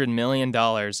 $800 million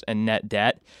in net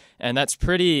debt, and that's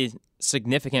pretty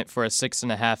significant for a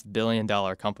 $6.5 billion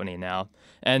company now.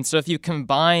 And so if you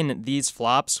combine these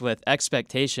flops with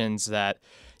expectations that,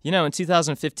 in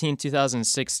 2015,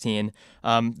 2016,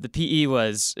 the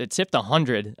PE tipped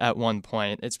 100 at one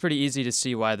point. It's pretty easy to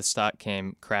see why the stock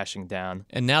came crashing down.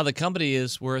 And now the company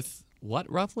is worth what,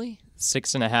 roughly?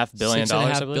 $6.5 billion.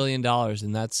 $6.5 billion,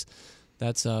 and that's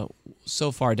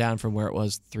so far down from where it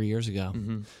was 3 years ago.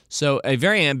 So a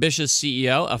very ambitious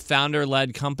CEO, a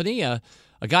founder-led company, a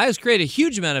guy who's created a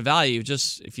huge amount of value.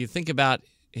 Just if you think about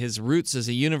his roots as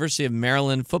a University of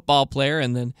Maryland football player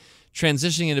and then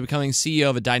transitioning into becoming CEO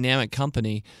of a dynamic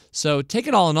company. So take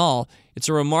it all in all, it's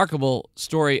a remarkable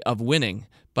story of winning.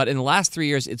 But in the last 3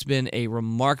 years, it's been a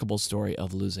remarkable story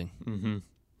of losing.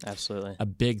 Absolutely. A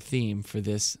big theme for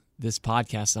this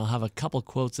podcast, and I'll have a couple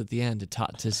quotes at the end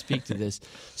to speak to this.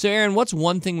 So, Aaron, what's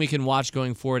one thing we can watch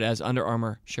going forward as Under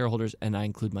Armour shareholders, and I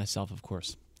include myself, of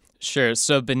course? Sure.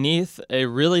 So beneath a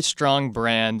really strong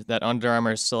brand that Under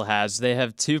Armour still has, they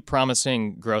have two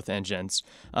promising growth engines,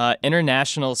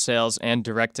 international sales and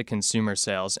direct-to-consumer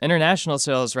sales. International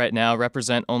sales right now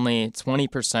represent only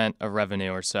 20% of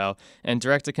revenue or so, and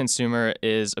direct-to-consumer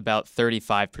is about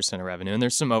 35% of revenue, and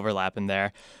there's some overlap in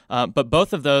there. But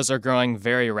both of those are growing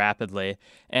very rapidly.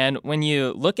 And when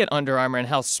you look at Under Armour and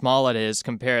how small it is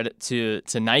compared to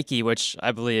Nike, which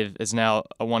I believe is now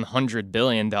a $100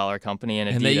 billion company, and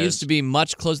Adidas. And they used to be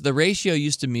much closer. The ratio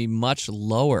used to be much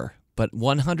lower, but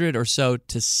 100 or so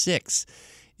to 6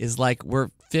 is like we're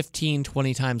 15,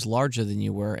 20 times larger than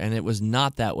you were, and it was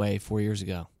not that way 4 years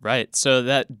ago. Right. So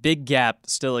that big gap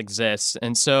still exists.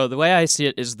 And so the way I see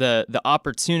it is the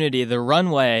opportunity, the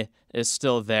runway is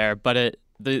still there, but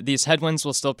these headwinds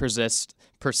will still persist,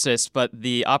 but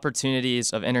the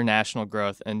opportunities of international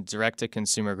growth and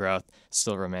direct-to-consumer growth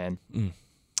still remain.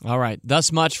 All right.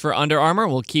 Thus much for Under Armour.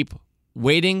 We'll keep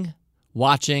waiting,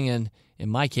 watching, and in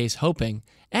my case, hoping,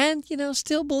 and,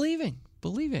 still believing.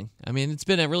 I mean, it's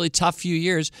been a really tough few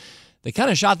years. They kind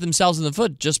of shot themselves in the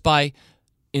foot just by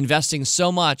investing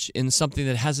so much in something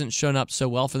that hasn't shown up so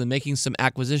well for them, making some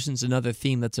acquisitions, another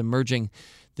theme that's emerging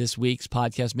this week's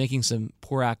podcast, making some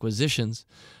poor acquisitions.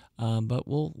 But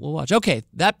we'll watch. Okay,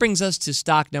 that brings us to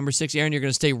stock number 6. Aaron, you're going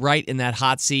to stay right in that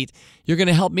hot seat. You're going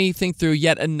to help me think through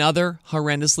yet another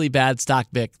horrendously bad stock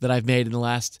pick that I've made in the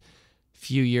last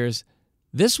few years.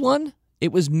 This one,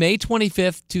 it was May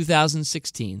 25th,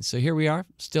 2016. So here we are,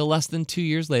 still less than 2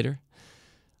 years later.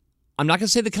 I'm not going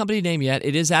to say the company name yet.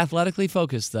 It is athletically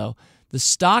focused, though. The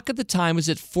stock at the time was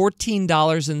at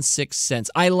 $14.06.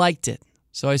 I liked it.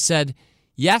 So I said,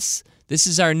 yes, this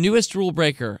is our newest rule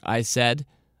breaker, I said,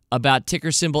 about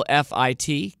ticker symbol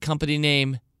FIT, company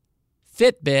name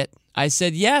Fitbit. I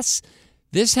said, yes,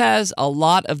 this has a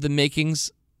lot of the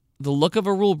makings, the look of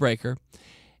a rule breaker.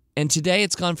 And today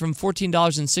it's gone from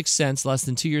 $14.06 less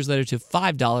than 2 years later to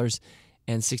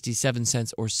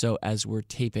 $5.67 or so as we're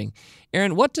taping.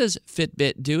 Aaron, what does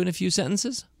Fitbit do in a few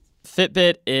sentences?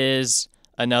 Fitbit is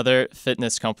another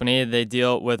fitness company. They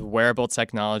deal with wearable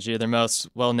technology. They're most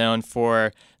well known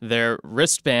for their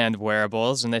wristband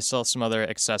wearables, and they sell some other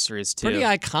accessories too. Pretty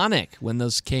iconic when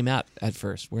those came out at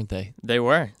first, weren't they? They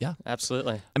were. Yeah.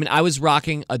 Absolutely. I mean, I was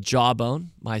rocking a Jawbone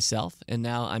myself, and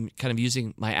now I'm kind of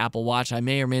using my Apple Watch. I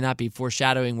may or may not be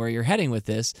foreshadowing where you're heading with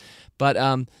this, but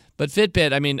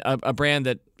Fitbit, I mean, a brand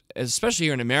that, especially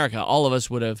here in America, all of us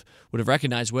would have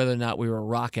recognized whether or not we were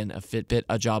rocking a Fitbit,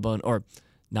 a Jawbone, or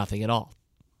nothing at all.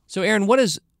 So, Aaron, what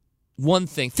is one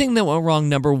thing that went wrong,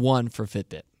 number one, for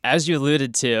Fitbit? As you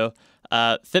alluded to,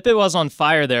 Fitbit was on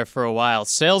fire there for a while.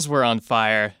 Sales were on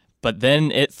fire, but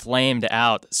then it flamed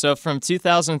out. So from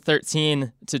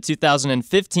 2013 to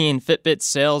 2015, Fitbit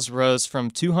sales rose from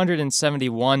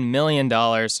 $271 million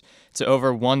to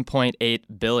over $1.8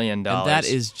 billion. And that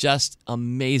is just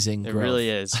amazing growth. It really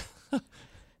is.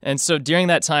 And so during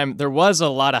that time, there was a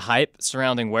lot of hype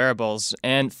surrounding wearables,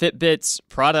 and Fitbit's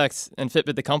product and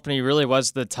Fitbit, the company, really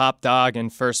was the top dog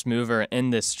and first mover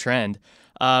in this trend.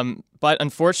 But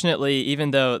unfortunately, even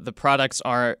though the products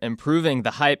are improving, the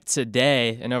hype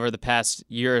today and over the past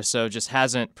year or so just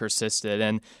hasn't persisted.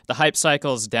 And the hype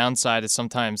cycle's downside is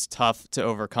sometimes tough to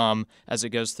overcome as it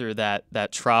goes through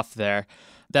that trough there.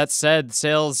 That said,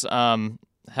 sales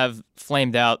have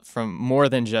flamed out from more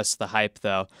than just the hype,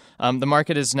 though. The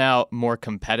market is now more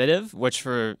competitive, which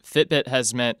for Fitbit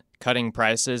has meant cutting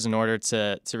prices in order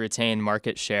to retain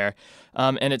market share.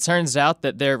 And it turns out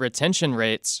that their retention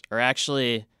rates are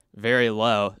actually very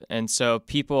low. And so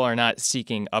people are not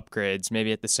seeking upgrades,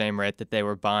 maybe at the same rate that they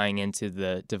were buying into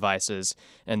the devices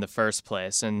in the first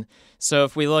place. And so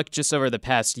if we look just over the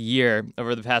past year,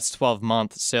 over the past 12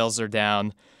 months, sales are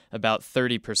down about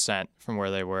 30% from where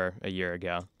they were a year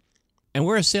ago. And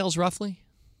where are sales roughly?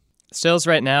 Sales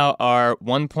right now are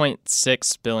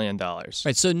 $1.6 billion.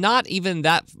 Right, so not even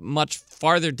that much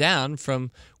farther down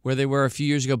from where they were a few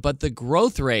years ago, but the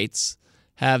growth rates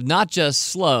have not just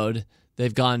slowed,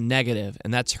 they've gone negative,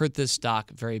 and that's hurt this stock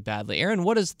very badly. Aaron,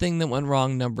 what is the thing that went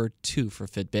wrong number 2 for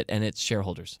Fitbit and its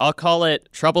shareholders? I'll call it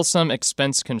troublesome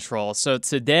expense control. So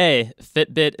today,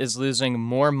 Fitbit is losing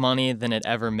more money than it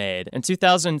ever made. In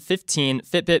 2015,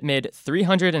 Fitbit made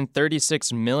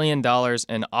 $336 million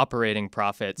in operating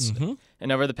profits. Mm-hmm.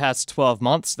 And over the past 12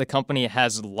 months, the company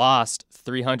has lost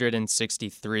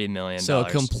 $363 million. So a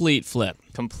complete flip.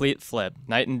 Complete flip,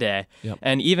 night and day. Yep.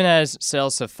 And even as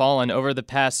sales have fallen over the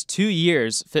past 2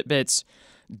 years, Fitbit's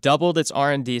doubled its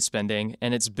R&D spending,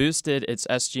 and it's boosted its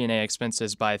SG&A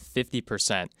expenses by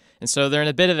 50%. And so they're in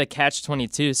a bit of a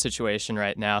catch-22 situation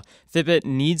right now. Fitbit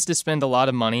needs to spend a lot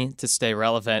of money to stay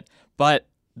relevant, but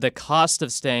the cost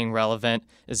of staying relevant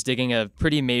is digging a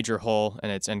pretty major hole in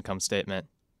its income statement.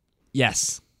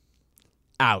 Yes.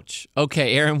 Ouch.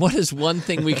 Okay, Aaron, what is one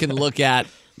thing we can look at,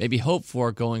 maybe hope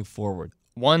for going forward?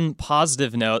 One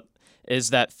positive note is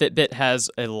that Fitbit has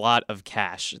a lot of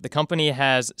cash. The company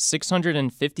has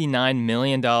 $659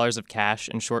 million of cash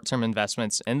and short-term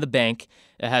investments in the bank.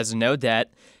 It has no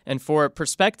debt. And for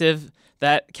perspective,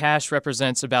 that cash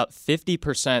represents about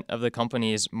 50% of the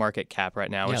company's market cap right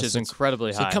now, which is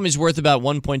incredibly high. So the company's worth about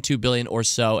 $1.2 billion or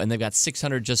so, and they've got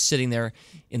 $600 just sitting there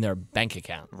in their bank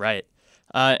account. Right.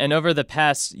 And over the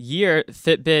past year,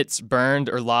 Fitbit's burned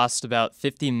or lost about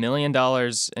 $50 million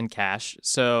in cash.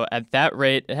 So at that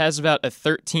rate, it has about a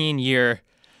 13-year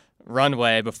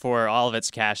runway before all of its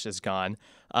cash is gone,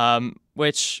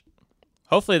 which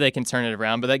hopefully they can turn it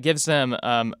around. But that gives them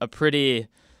a pretty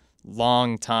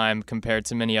long time compared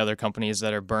to many other companies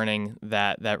that are burning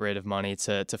that rate of money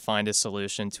to find a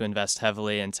solution, to invest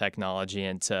heavily in technology,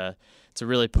 and to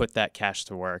really put that cash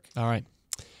to work. All right.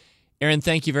 Aaron,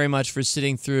 thank you very much for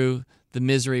sitting through the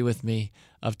misery with me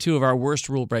of 2 of our worst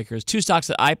rule breakers, 2 stocks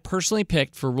that I personally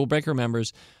picked for Rule Breaker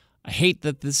members. I hate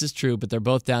that this is true, but they're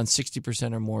both down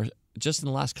 60% or more just in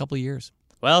the last couple of years.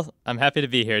 Well, I'm happy to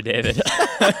be here, David.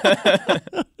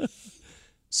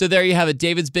 So there you have it,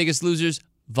 David's Biggest Losers,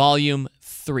 Volume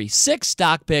 3. 6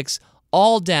 stock picks,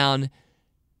 all down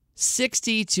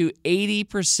 60 to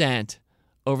 80%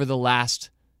 over the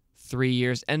last 3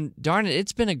 years. And darn it,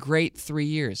 it's been a great 3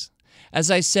 years.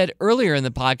 As I said earlier in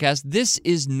the podcast, this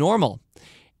is normal.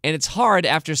 And it's hard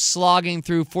after slogging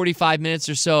through 45 minutes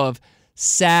or so of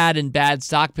sad and bad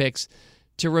stock picks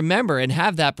to remember and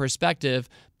have that perspective.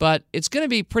 But it's going to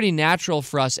be pretty natural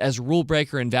for us as rule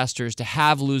breaker investors to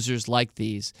have losers like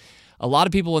these. A lot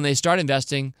of people, when they start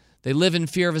investing, they live in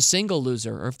fear of a single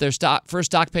loser, or if their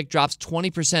first stock pick drops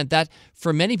 20%, that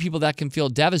for many people that can feel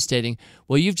devastating.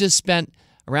 Well, you've just spent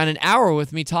around an hour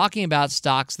with me talking about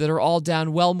stocks that are all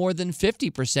down well more than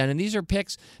 50%, and these are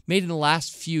picks made in the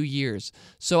last few years.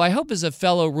 So I hope as a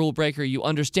fellow rule breaker you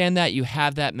understand that, you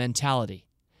have that mentality.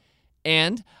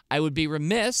 And I would be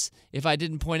remiss if I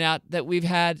didn't point out that we've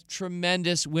had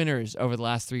tremendous winners over the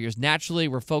last 3 years. Naturally,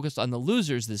 we're focused on the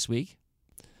losers this week.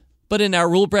 But in our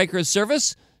rule breaker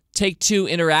service, Take-Two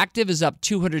Interactive is up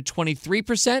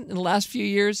 223% in the last few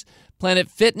years.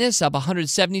 Planet Fitness up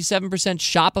 177%.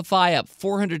 Shopify up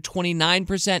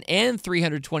 429% and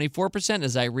 324%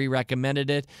 as I re-recommended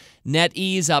it.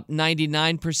 NetEase up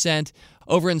 99%.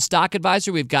 Over in Stock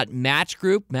Advisor, we've got Match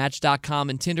Group, Match.com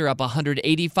and Tinder up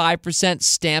 185%.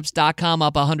 Stamps.com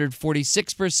up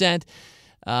 146%.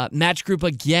 Match Group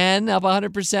again up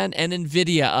 100%, and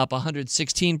NVIDIA up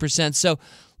 116%. So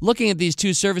looking at these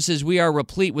two services, we are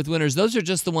replete with winners. Those are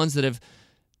just the ones that have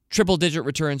triple-digit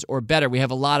returns or better. We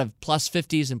have a lot of plus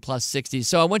 50s and plus 60s.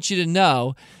 So I want you to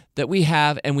know that we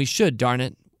have, and we should, darn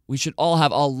it, we should all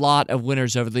have a lot of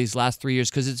winners over these last 3 years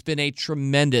because it's been a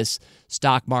tremendous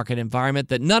stock market environment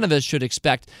that none of us should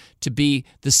expect to be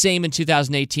the same in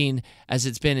 2018 as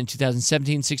it's been in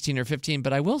 2017, 16, or 15.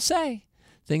 But I will say,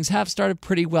 things have started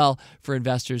pretty well for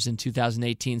investors in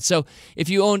 2018. So if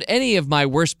you owned any of my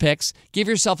worst picks, give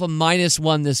yourself a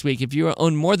 -1 this week. If you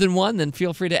own more than one, then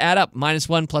feel free to add up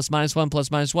 -1 plus -1 plus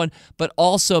 -1. But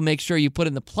also make sure you put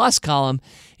in the plus column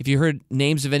if you heard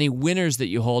names of any winners that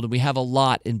you hold. And we have a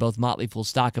lot in both Motley Fool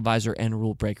Stock Advisor and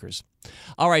Rule Breakers.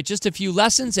 All right, just a few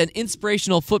lessons and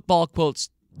inspirational football quotes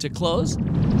to close.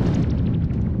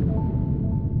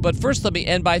 But first, let me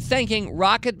end by thanking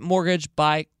Rocket Mortgage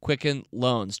by Quicken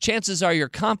Loans. Chances are you're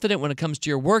confident when it comes to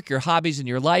your work, your hobbies, and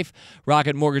your life.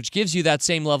 Rocket Mortgage gives you that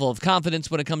same level of confidence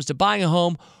when it comes to buying a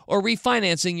home or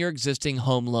refinancing your existing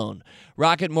home loan.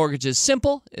 Rocket Mortgage is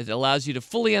simple. It allows you to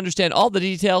fully understand all the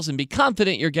details and be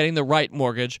confident you're getting the right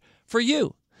mortgage for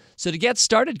you. So to get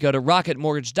started, go to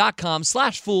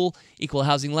rocketmortgage.com/fool, equal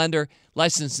housing lender,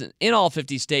 licensed in all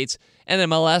 50 states,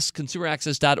 NMLS,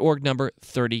 consumeraccess.org, number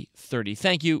 3030.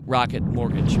 Thank you, Rocket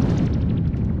Mortgage.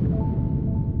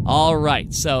 All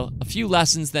right, so a few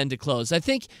lessons then to close. I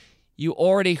think you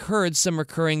already heard some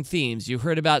recurring themes. You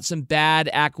heard about some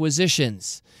bad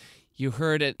acquisitions. You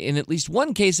heard it in at least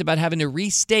one case about having to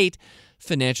restate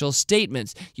financial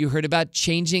statements. You heard about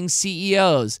changing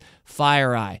CEOs,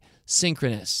 FireEye,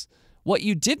 Synchronous. What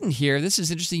you didn't hear, this is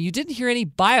interesting, you didn't hear any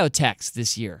biotechs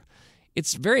this year.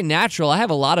 It's very natural. I have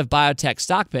a lot of biotech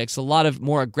stock picks, a lot of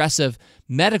more aggressive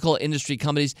medical industry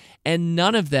companies, and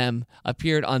none of them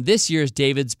appeared on this year's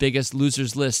David's Biggest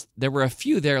Losers list. There were a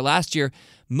few there last year.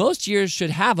 Most years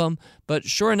should have them, but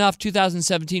sure enough,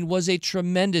 2017 was a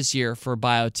tremendous year for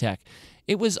biotech.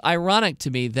 It was ironic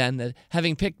to me then that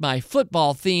having picked my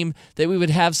football theme, that we would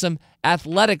have some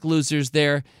athletic losers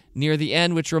there near the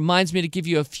end, which reminds me to give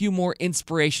you a few more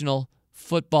inspirational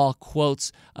football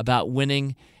quotes about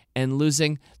winning and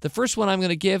losing. The first one I'm going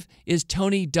to give is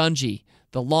Tony Dungy,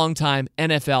 the longtime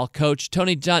NFL coach.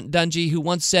 Tony Dungy, who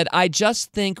once said, "I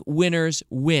just think winners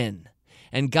win."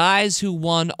 And guys who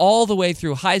won all the way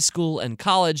through high school and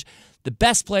college, the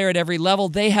best player at every level,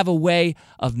 they have a way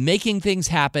of making things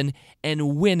happen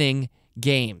and winning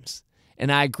games.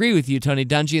 And I agree with you, Tony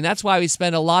Dungy, and that's why we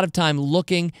spend a lot of time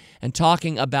looking and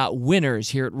talking about winners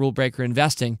here at Rule Breaker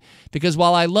Investing. Because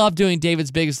while I love doing David's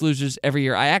Biggest Losers every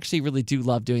year, I actually really do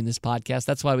love doing this podcast.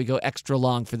 That's why we go extra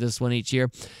long for this one each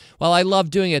year. While I love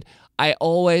doing it, I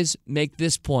always make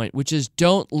this point, which is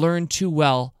don't learn too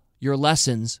well your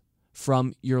lessons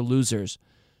from your losers.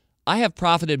 I have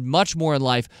profited much more in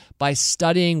life by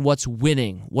studying what's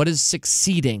winning, what is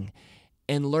succeeding,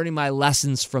 and learning my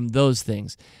lessons from those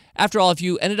things. After all, if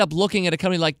you ended up looking at a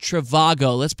company like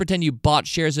Trivago, let's pretend you bought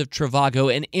shares of Trivago,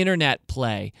 an internet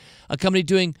play, a company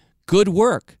doing good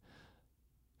work,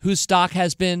 whose stock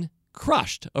has been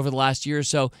crushed over the last year or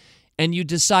so, and you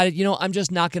decided, I'm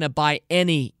just not going to buy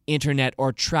any internet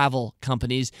or travel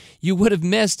companies, you would have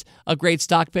missed a great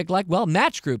stock pick like,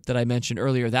 Match Group that I mentioned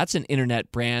earlier. That's an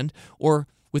internet brand. Or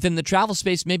within the travel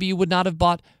space, maybe you would not have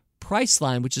bought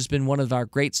Priceline, which has been one of our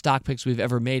great stock picks we've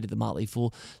ever made at the Motley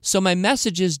Fool. So my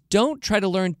message is don't try to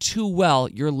learn too well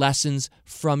your lessons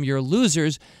from your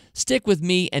losers. Stick with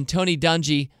me and Tony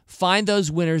Dungy. Find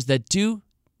those winners that do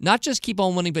not just keep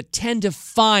on winning, but tend to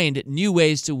find new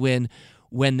ways to win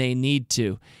when they need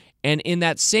to. And in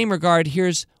that same regard,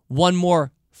 here's one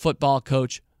more football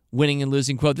coach winning and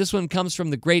losing quote. This one comes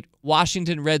from the great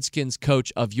Washington Redskins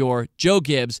coach of yore, Joe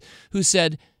Gibbs, who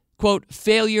said, quote,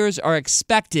 "Failures are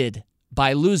expected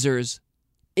by losers,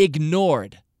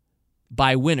 ignored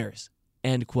by winners,"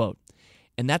 end quote.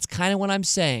 And that's kind of what I'm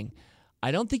saying.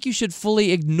 I don't think you should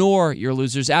fully ignore your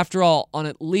losers. After all, on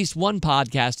at least one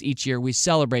podcast each year, we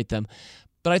celebrate them.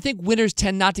 But I think winners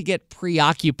tend not to get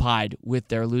preoccupied with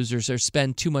their losers or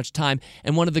spend too much time.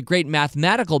 And one of the great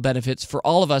mathematical benefits for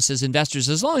all of us as investors,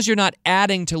 as long as you're not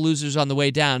adding to losers on the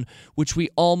way down, which we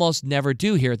almost never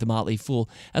do here at the Motley Fool,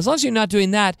 as long as you're not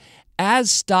doing that, as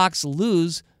stocks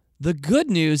lose, the good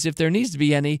news, if there needs to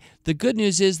be any, the good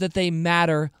news is that they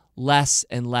matter less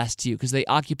and less to you because they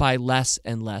occupy less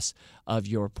and less of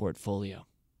your portfolio.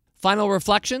 Final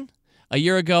reflection. A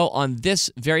year ago on this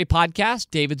very podcast,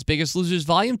 David's Biggest Losers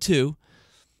Volume 2,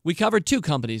 we covered two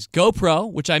companies. GoPro,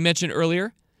 which I mentioned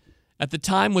earlier, at the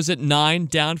time was at 9,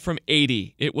 down from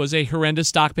 80. It was a horrendous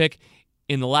stock pick.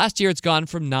 In the last year, it's gone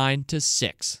from 9 to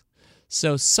 6.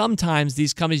 So sometimes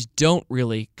these companies don't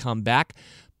really come back.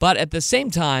 But at the same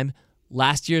time,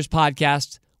 last year's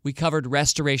podcast, we covered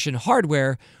Restoration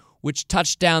Hardware, which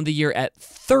touched down the year at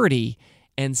 30.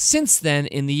 And since then,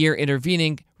 in the year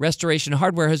intervening, Restoration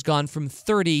Hardware has gone from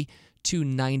 30 to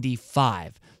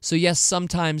 95. So yes,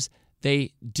 sometimes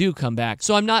they do come back.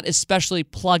 So I'm not especially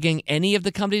plugging any of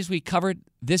the companies we covered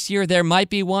this year. There might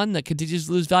be one that continues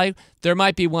to lose value. There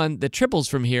might be one that triples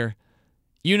from here.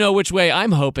 You know which way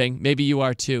I'm hoping. Maybe you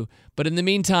are too. But in the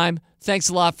meantime, thanks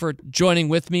a lot for joining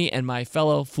with me and my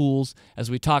fellow fools as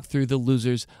we talk through the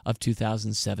losers of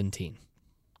 2017.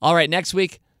 All right, next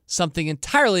week, something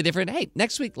entirely different. Hey,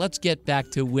 next week, let's get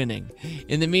back to winning.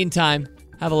 In the meantime,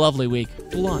 have a lovely week.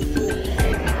 Fool on.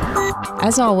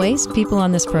 As always, people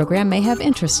on this program may have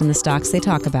interest in the stocks they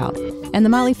talk about, and the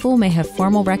Motley Fool may have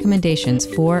formal recommendations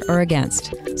for or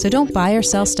against. So don't buy or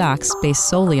sell stocks based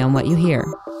solely on what you hear.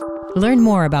 Learn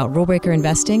more about rule breaker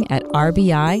investing at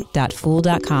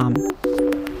rbi.fool.com.